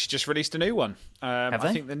they've actually just released a new one. Have they?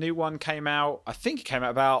 I think the new one came out. I think it came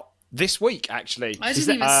out about this week, actually. I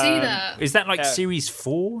didn't even see that. Is that like Series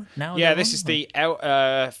 4 now? Yeah, this is the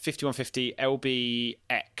 5150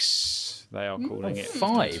 LBX. They are calling it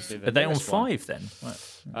 5. Are they on 5 then? Right.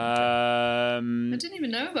 I didn't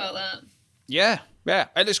even know about that. Yeah,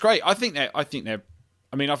 it looks great. I think they're.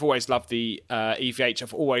 I mean, I've always loved the EVH.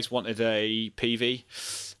 I've always wanted a PV.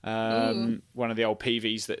 One of the old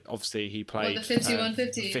PVs that obviously he played. What, the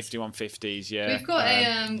 5150s? 5150s, yeah. We've got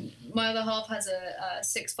my other half has a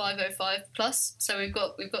 6505 plus, so we've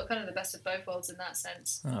got kind of the best of both worlds in that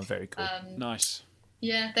sense. Oh, very cool. Nice.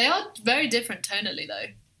 Yeah, they are very different tonally though.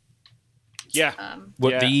 Yeah.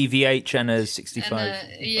 The EVH and a 65?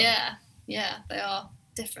 Yeah, they are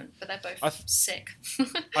different, but they're both sick.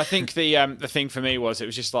 I think the thing for me was, it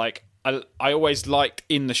was just like, I always liked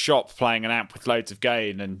in the shop playing an amp with loads of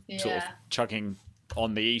gain and sort of chugging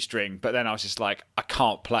on the E string, but then I was just like, I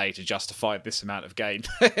can't play to justify this amount of gain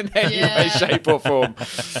in any way, shape or form.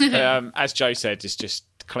 As Joe said, it's just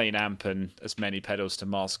clean amp and as many pedals to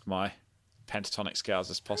mask my pentatonic scales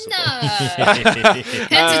as possible. No.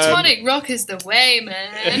 Pentatonic rock is the way,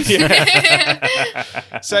 man.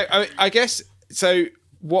 So I guess,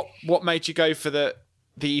 what made you go for the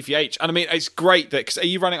EVH? And I mean, it's great that, because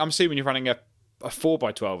I'm assuming you're running a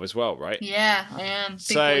 4x12 as well, right? Yeah, I am. Big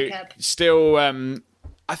so boy cab. Still,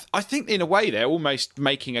 I think in a way they're almost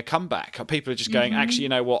making a comeback. People are just going, actually, you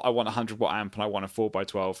know what? I want a 100-watt amp and I want a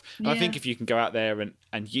 4x12. And I think if you can go out there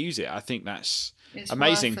and use it, I think that's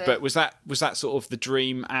amazing. But was that sort of the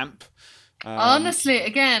dream amp? Honestly,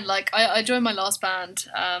 again, like I joined my last band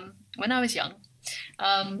when I was young.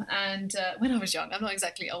 And when I was young, I'm not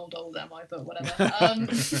exactly old, am I? But whatever.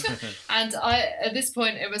 And at this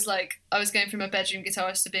point, it was like I was going from a bedroom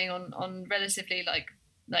guitarist to being on relatively like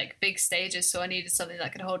big stages, so I needed something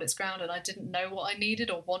that could hold its ground, and I didn't know what I needed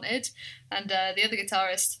or wanted. And the other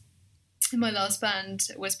guitarist in my last band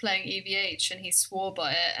was playing EVH, and he swore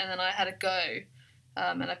by it. And then I had a go,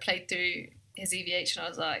 and I played through his EVH, and I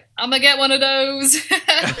was like, I'm gonna get one of those.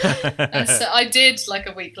 And so I did, like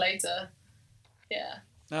a week later. Yeah.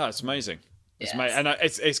 Oh, it's amazing. It's Yes. amazing. And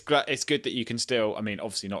it's good that you can still, I mean,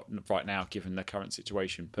 obviously not right now given the current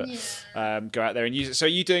situation, but go out there and use it. So are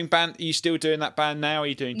you doing band? Are you still doing that band now? Are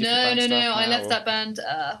you doing different band stuff No. I now, left or? that band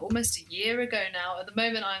almost a year ago now. At the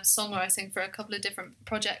moment, I'm songwriting for a couple of different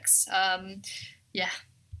projects.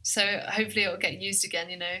 So hopefully it'll get used again,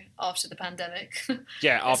 after the pandemic.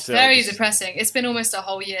 Yeah, It's after very depressing. It's been almost a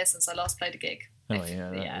whole year since I last played a gig. Oh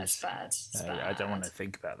yeah, It's bad. It's bad. I don't want to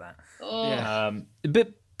think about that. Oh.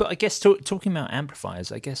 But I guess talking about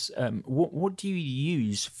amplifiers, I guess what do you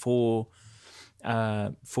use for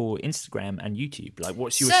Instagram and YouTube? Like,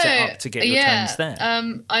 what's your setup to get your tones there?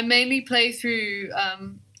 I mainly play through.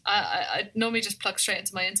 I normally just plug straight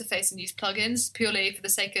into my interface and use plugins purely for the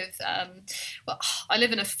sake of. I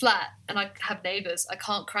live in a flat and I have neighbours. I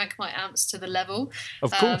can't crank my amps to the level.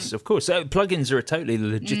 Of course. So plugins are a totally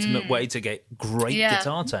legitimate way to get great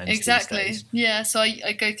guitar tones. Exactly. These days. Yeah. So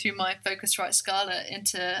I go through my Focusrite Scala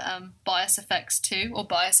into Bias Effects 2 or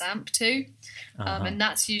Bias Amp 2, and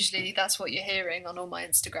that's what you're hearing on all my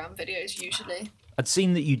Instagram videos usually. I'd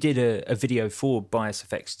seen that you did a video for Bias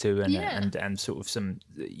Effects 2 and sort of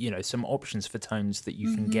some options for tones that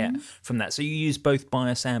you can get from that. So you use both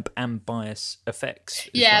Bias Amp and Bias Effects.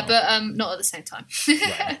 Yeah, well. But not at the same time.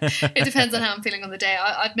 It depends on how I'm feeling on the day.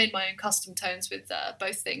 I've made my own custom tones with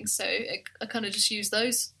both things, so I kind of just use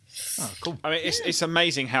those. Oh, cool. I mean, it's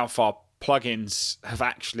amazing how far plugins have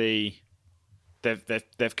actually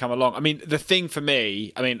they've come along. I mean, the thing for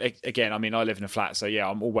me, I mean, again, I mean, I live in a flat, so yeah,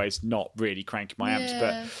 I'm always not really cranking my amps.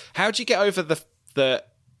 But how do you get over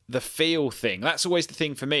the feel thing? That's always the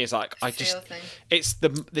thing for me. It's like it's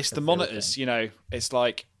the monitors. It's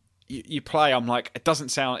like you play. I'm like, it doesn't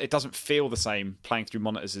feel the same playing through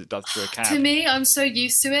monitors as it does through a cab. To me, I'm so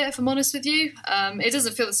used to it. If I'm honest with you, it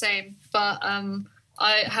doesn't feel the same, but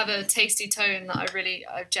I have a tasty tone that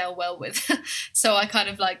I gel well with. So I kind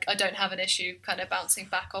of I don't have an issue kind of bouncing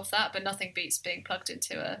back off that, but nothing beats being plugged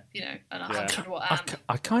into an 100-watt amp.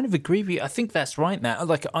 I kind of agree with you. I think that's right, Matt.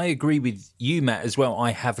 Like, I agree with you, Matt, as well. I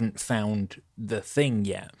haven't found the thing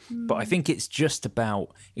yet, but I think it's just about,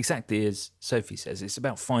 exactly as Sophie says, it's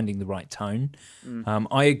about finding the right tone.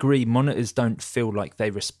 I agree, monitors don't feel like they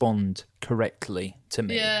respond correctly to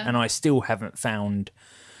me, and I still haven't found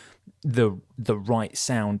the right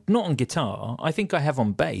sound. Not on guitar. I think I have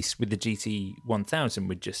on bass with the GT1000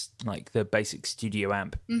 with just like the basic studio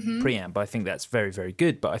amp preamp. I think that's very, very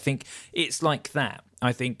good, but I think it's like that.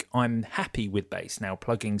 I think I'm happy with bass now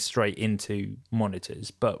plugging straight into monitors,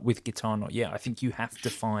 but with guitar not yet. I think you have to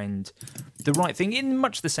find the right thing in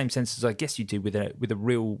much the same sense as I guess you do with a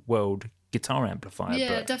real world guitar amplifier.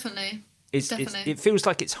 Yeah, but definitely. It feels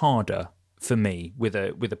like it's harder for me with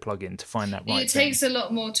a plug-in to find that right thing. It takes a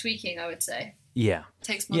lot more tweaking, I would say. Yeah. It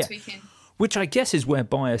takes more tweaking. Which I guess is where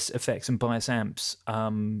Bias Effects and Bias Amps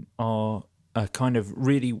are kind of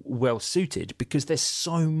really well suited, because there's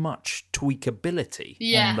so much tweakability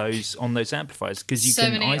on those amplifiers, because you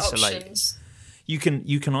can isolate options. You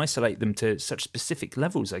can isolate them to such specific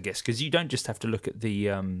levels, I guess, because you don't just have to look at the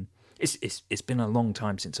it's been a long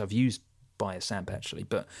time since I've used Bias Amp actually,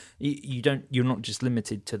 but you're not just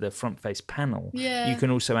limited to the front face panel. You can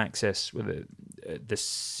also access with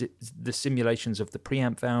the simulations of the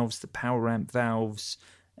preamp valves, the power amp valves,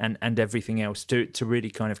 and everything else to really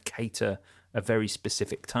kind of cater a very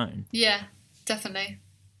specific tone. Yeah, definitely.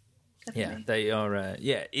 Yeah, they are.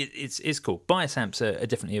 It's cool. Bias amps are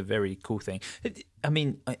definitely a very cool thing. I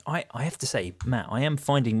mean, I have to say, Matt, I am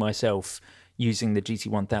finding myself using the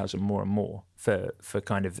GT1000 more and more for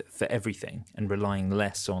everything, and relying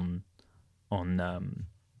less on anything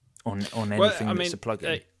that's a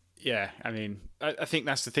plug-in. I mean, I think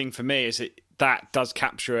that's the thing for me, is that does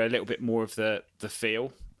capture a little bit more of the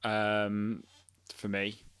feel for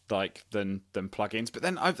me, like than plugins. But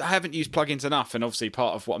then I haven't used plugins enough, and obviously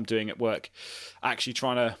part of what I'm doing at work, actually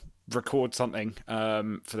trying to record something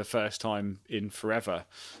for the first time in forever,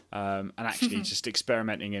 and actually just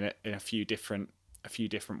experimenting in it in a few different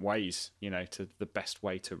ways, to the best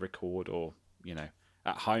way to record, or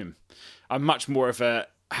at home. I'm much more of a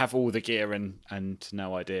have all the gear and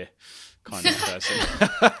no idea kind of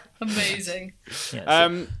person. Amazing.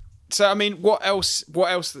 Yeah, so I mean, what else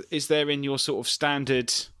is there in your sort of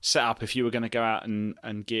standard setup if you were going to go out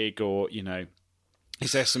and gig, or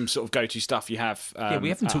is there some sort of go-to stuff you have? we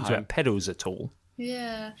haven't talked home? about pedals at all.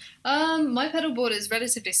 Yeah. My pedal board is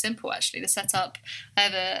relatively simple, actually. The setup, I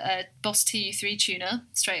have a Boss TU3 tuner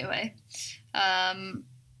straight away.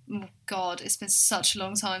 God, it's been such a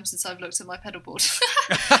long time since I've looked at my pedal board.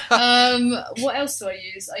 What else do I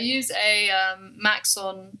use? I use a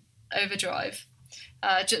Maxon Overdrive,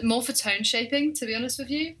 more for tone shaping, to be honest with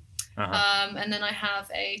you. And then I have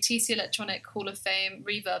a TC Electronic Hall of Fame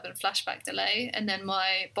reverb and flashback delay, and then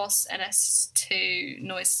my Boss NS2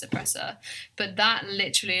 noise suppressor. But that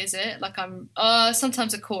literally is it. Like I'm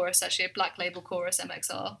sometimes a chorus, actually, a Black Label chorus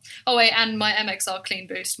MXR. Oh wait, and my MXR Clean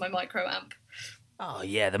Boost, my micro amp. Oh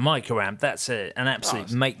yeah, the micro amp. That's an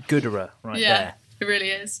absolute make gooderer right there. Yeah, it really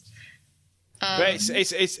is. But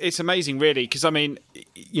it's amazing, really, because I mean,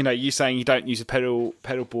 you saying you don't use a pedal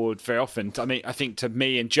board very often. I mean, I think to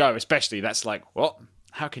me and Joe especially, that's like, what?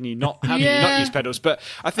 How can you not? How can you not use pedals? But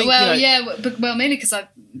I think mainly because I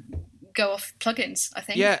go off plugins. I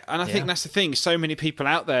think. Yeah, and I think that's the thing. So many people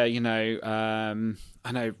out there,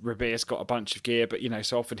 I know Rabia's got a bunch of gear, but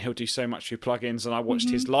so often he'll do so much through plugins. And I watched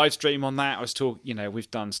his live stream on that. I was talking, we've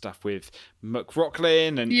done stuff with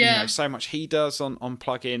McRocklin, and so much he does on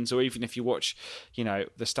plugins. Or even if you watch,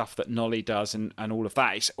 the stuff that Nolly does and all of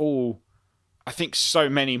that, it's all. I think so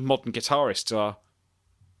many modern guitarists are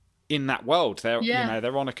in that world. They're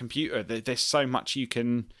they're on a computer. There's so much you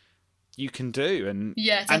can do, and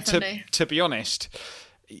definitely. And to be honest,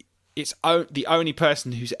 it's the only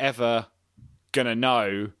person who's ever gonna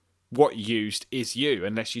know what you used is you,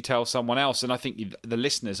 unless you tell someone else. And I think the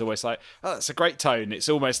listeners always like, oh, that's a great tone. It's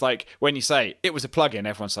almost like when you say it was a plugin,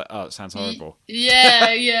 everyone's like, oh, it sounds horrible.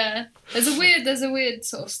 Yeah. There's a weird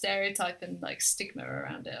sort of stereotype and like stigma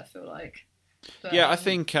around it, I feel like. But, I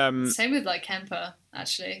think same with like Kemper.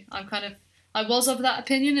 Actually, I was of that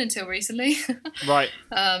opinion until recently. Right.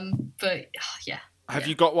 But yeah. Have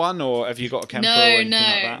you got one, or have you got a Kemper?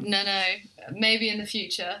 No. Maybe in the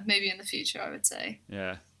future, I would say.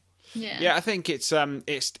 Yeah. Yeah. I think it's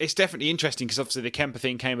definitely interesting because obviously the Kemper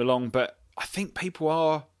thing came along, but I think people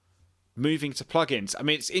are moving to plugins. I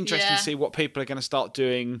mean, it's interesting to see what people are going to start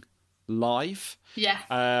doing live.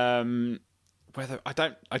 Yeah. Whether I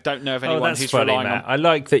don't know of anyone who's relying on. I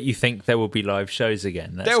like that you think there will be live shows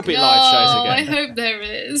again. There'll be live shows again. I hope there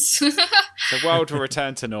is. The world will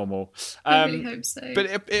return to normal. I really hope so. But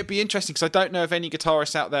it'd be interesting because I don't know of any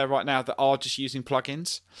guitarists out there right now that are just using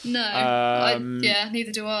plugins. No.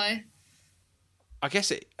 Neither do I. I guess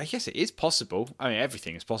it is possible. I mean,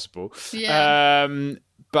 everything is possible. Yeah.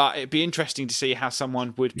 But it'd be interesting to see how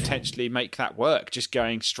someone would potentially make that work, just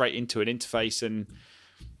going straight into an interface and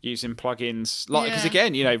using plugins, because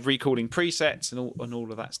again, recording presets and all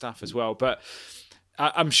of that stuff as well. But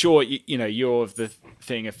I'm sure you're of the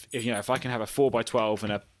thing if I can have a 4x12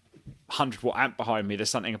 and a 100-watt amp behind me, there's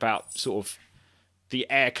something about sort of the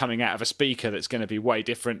air coming out of a speaker that's going to be way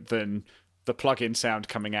different than the plug-in sound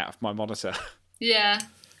coming out of my monitor. Yeah,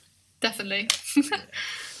 definitely.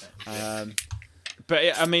 But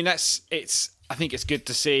I mean, I think it's good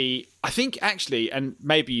to see. I think actually, and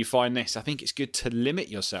maybe you find this, I think it's good to limit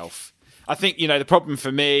yourself. I think, the problem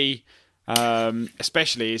for me,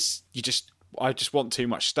 especially, is I just want too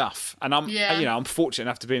much stuff. And I'm fortunate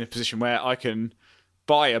enough to be in a position where I can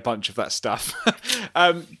buy a bunch of that stuff.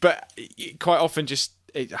 But quite often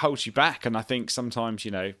it holds you back. And I think sometimes,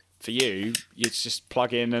 for you, it's just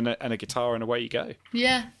plug in and a guitar and away you go.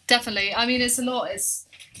 Yeah, definitely. I mean, it's a lot. It's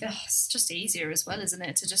just easier as well, isn't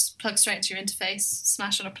it? To just plug straight into your interface,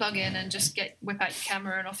 smash on a plug-in, and just whip out your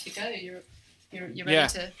camera and off you go. You're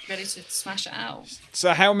ready to smash it out.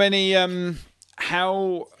 So how many?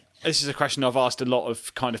 This is a question I've asked a lot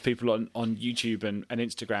of kind of people on YouTube and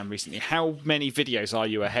Instagram recently. How many videos are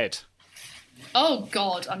you ahead? Oh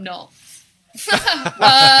God, I'm not.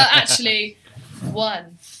 Actually,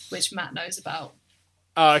 one which Matt knows about.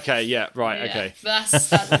 Oh, okay, yeah, right, yeah, okay.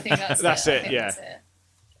 I think that's it. Yeah. That's it.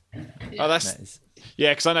 Oh,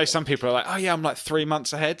 yeah, because I know some people are like, oh yeah, I'm like 3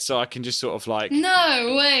 months ahead, so I can just sort of like.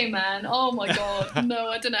 No way, man! Oh my God, no,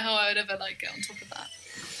 I don't know how I would ever get on top of that.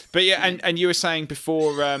 But yeah, and you were saying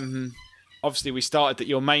before, obviously we started that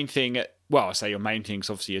your main thing. I say your main thing because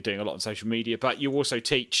obviously you're doing a lot on social media, but you also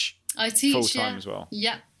teach. I teach full time as well.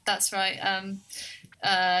 Yeah, that's right.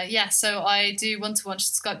 so I do one-to-one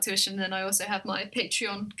Skype tuition, and then I also have my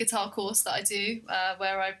Patreon guitar course that I do,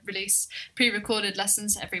 where I release pre-recorded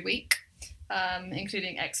lessons every week,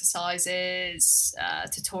 including exercises,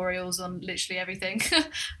 tutorials on literally everything,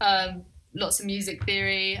 lots of music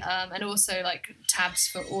theory, and also like tabs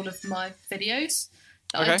for all of my videos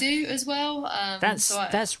that I do as well.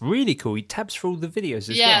 That's really cool. Tabs for all the videos as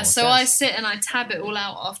well. Yeah, so I sit and I tab it all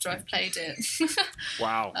out after I've played it.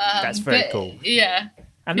 Wow. That's very cool. Yeah.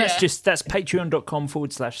 And that's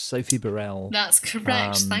patreon.com/Sophie Burrell. That's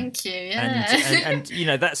correct. Thank you. Yeah. And you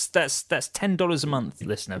know, that's $10 a month,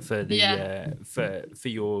 listener, for the for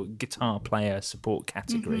your guitar player support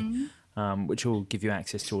category, which will give you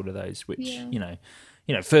access to all of those, which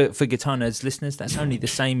you know, for Guitar Nerds listeners, that's only the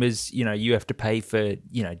same as, you know, you have to pay for,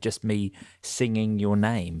 you know, just me singing your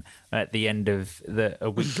name at the end of a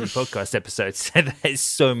weekly podcast episode. So that is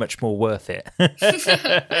so much more worth it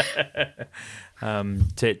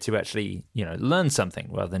to actually, you know, learn something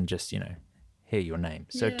rather than just, you know, hear your name.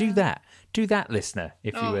 So do that, listener,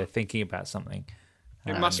 if you were thinking about something.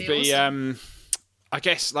 It must be, awesome. I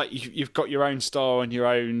guess, like you've got your own style and your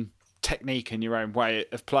own technique and your own way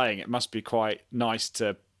of playing. It must be quite nice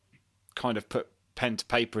to kind of put pen to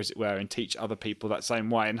paper, as it were, and teach other people that same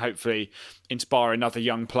way, and hopefully inspire another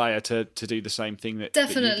young player to do the same thing that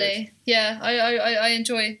definitely that I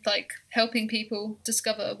enjoy like helping people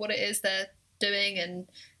discover what it is they're doing, and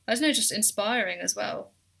I don't know, just inspiring as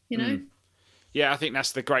well, you know. I think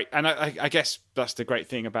that's the great, and I guess that's the great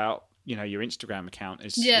thing about, you know, your Instagram account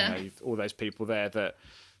is you know, all those people there that,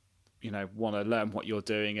 you know, want to learn what you're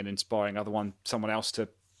doing and inspiring someone else to,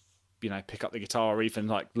 you know, pick up the guitar or even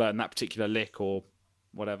like learn that particular lick or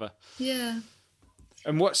whatever. Yeah.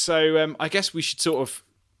 And I guess we should sort of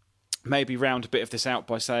maybe round a bit of this out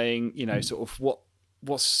by saying, you know, sort of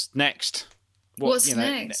what's next? What's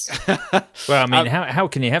next? Well, I mean, how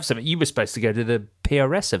can you have something? You were supposed to go to the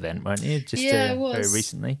PRS event, weren't you? Just very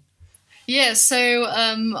recently. Yeah, so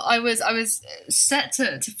I was set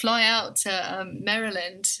to fly out to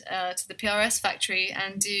Maryland to the PRS factory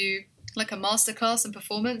and do like a masterclass and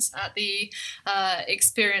performance at the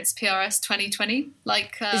Experience PRS 2020.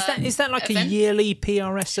 Is that like event? A yearly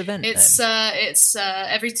PRS event? It's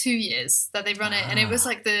every 2 years that they run it, and it was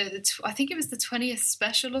like I think it was the 20th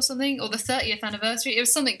special or something, or the 30th anniversary. It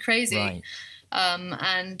was something crazy. Right.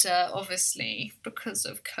 And obviously because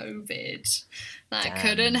of COVID, that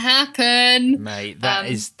couldn't happen. Mate,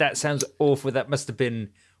 that sounds awful. That must have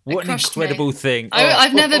been an incredible thing.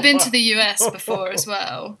 I've never been to the US before as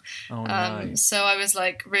well. Oh, no. So I was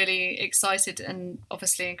like really excited and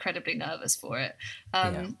obviously incredibly nervous for it.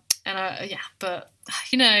 But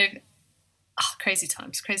you know, crazy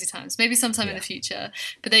times. Maybe sometime in the future.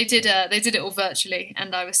 But they did it all virtually,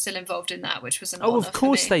 and I was still involved in that, which was an honor. Oh, of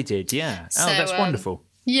course they did. Yeah. So, that's wonderful.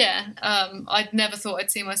 Yeah. I'd never thought I'd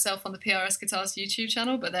see myself on the PRS Guitars YouTube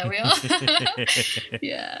channel, but there we are.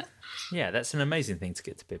 Yeah. Yeah, that's an amazing thing to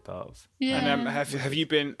get to be a part of. Yeah. And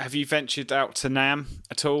have you ventured out to NAMM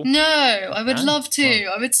at all? No, I would love to.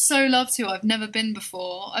 I would so love to. I've never been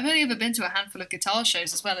before. I've only ever been to a handful of guitar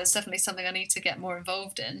shows as well. It's definitely something I need to get more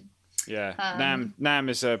involved in. Yeah,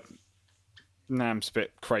 NAMM's a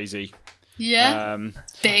bit crazy. Yeah,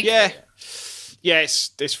 big. Yeah,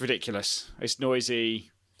 it's ridiculous. It's noisy.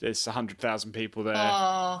 There's 100,000 people there.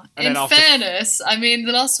 Oh, in fairness, I mean,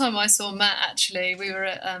 the last time I saw Matt, actually, we were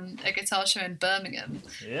at a guitar show in Birmingham,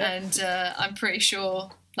 and I'm pretty sure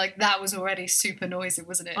like that was already super noisy,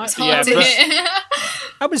 wasn't it? It was hard to hear.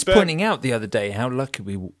 I was pointing out the other day how lucky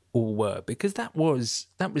we all were, because that was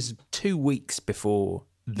 2 weeks before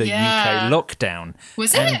the UK lockdown.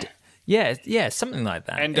 Was it? Yeah, something like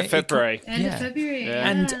that. End of February. End of February.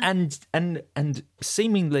 Yeah. And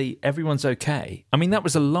seemingly everyone's okay. I mean, that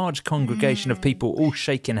was a large congregation of people all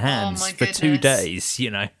shaking hands for 2 days.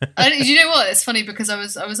 You know. You know what? It's funny because I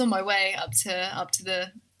was on my way up to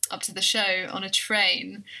the show on a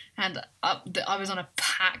train, and I was on a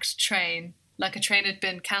packed train. Like a train had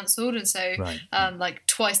been cancelled, and so like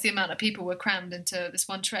twice the amount of people were crammed into this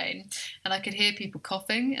one train, and I could hear people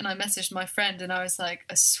coughing, and I messaged my friend and I was like,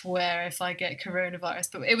 I swear if I get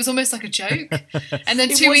coronavirus, but it was almost like a joke. And then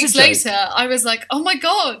 2 weeks later I was like, oh my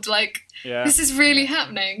God, like this is really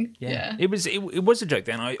happening. Yeah. It was a joke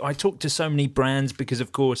then. I talked to so many brands because,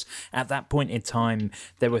 of course, at that point in time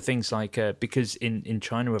there were things like because in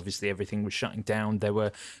China obviously everything was shutting down, there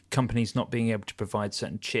were companies not being able to provide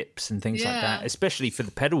certain chips and things like that, especially for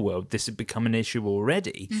the pedal world. This had become an issue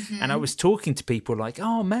already. And I was talking to people like,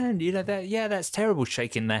 oh man, you know, that's terrible,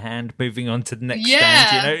 shaking their hand, moving on to the next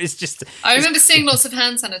stand, you know. It's just I remember seeing lots of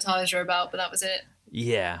hand sanitizer about, but that was it.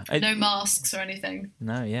 Yeah. No masks or anything.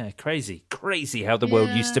 No, yeah, crazy how the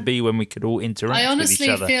world used to be when we could all interact I with each honestly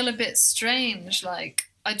other. feel a bit strange. Like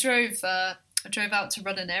I drove out to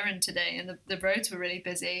run an errand today, and the roads were really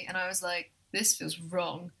busy, and I was like, this feels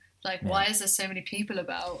wrong. Like, why is there so many people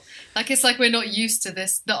about? Like, it's like we're not used to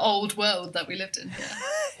the old world that we lived in here.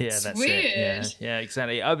 Yeah, that's weird. it. Yeah,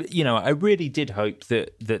 exactly. I really did hope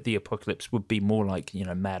that the apocalypse would be more like,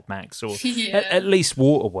 Mad Max or at least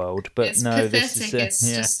Waterworld. But it's no, pathetic. this is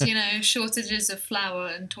It's just, shortages of flour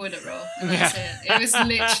and toilet roll. And that's it. It was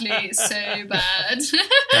literally so bad.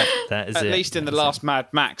 that is At it. least in the last Mad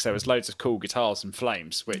Max, there was loads of cool guitars and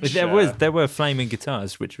flames. Which there were flaming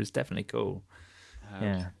guitars, which was definitely cool.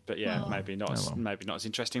 But maybe not as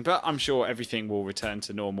interesting. But I'm sure everything will return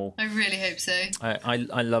to normal. I really hope so.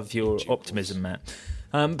 I love your optimism, Matt.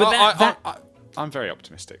 I'm very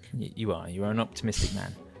optimistic. You're an optimistic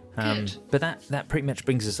man. Good. But that pretty much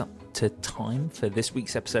brings us up to time for this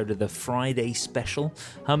week's episode of the Friday special.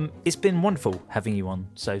 It's been wonderful having you on,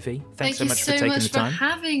 Sophie. Thanks so much for taking the time. Thank you so much for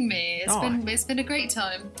having me. It's been a great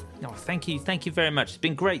time. Oh, thank you very much. It's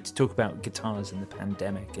been great to talk about guitars and the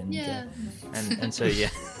pandemic, and so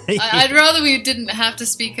yeah. I'd rather we didn't have to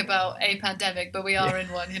speak about a pandemic, but we are in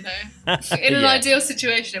one. In an ideal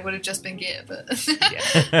situation, it would have just been gear, but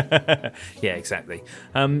yeah, exactly.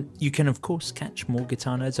 You can of course catch more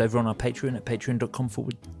Guitar Nerds over on our Patreon at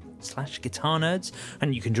patreon.com/Guitar Nerds,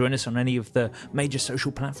 and you can join us on any of the major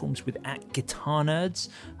social platforms with @GuitarNerds.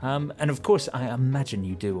 And of course, I imagine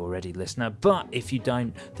you do already, listener. But if you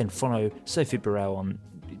don't, then follow Sophie Burrell on,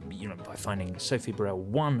 by finding Sophie Burrell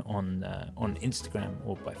 1 on Instagram,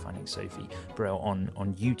 or by finding Sophie Burrell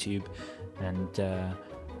on YouTube. And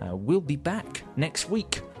we'll be back next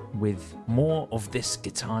week with more of this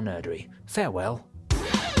guitar nerdery. Farewell.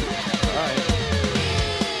 Bye.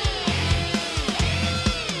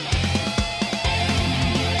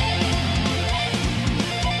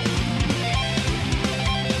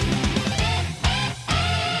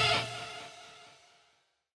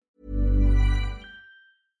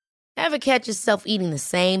 Ever catch yourself eating the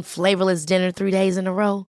same flavorless dinner 3 days in a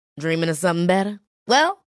row? Dreaming of something better?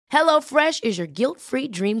 Well, HelloFresh is your guilt-free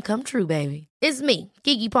dream come true, baby. It's me,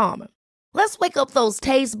 Keke Palmer. Let's wake up those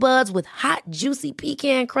taste buds with hot, juicy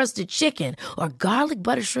pecan-crusted chicken or garlic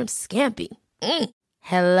butter shrimp scampi.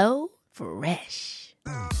 Hello Fresh.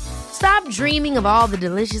 Stop dreaming of all the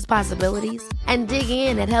delicious possibilities and dig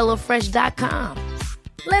in at HelloFresh.com.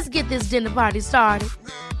 Let's get this dinner party started.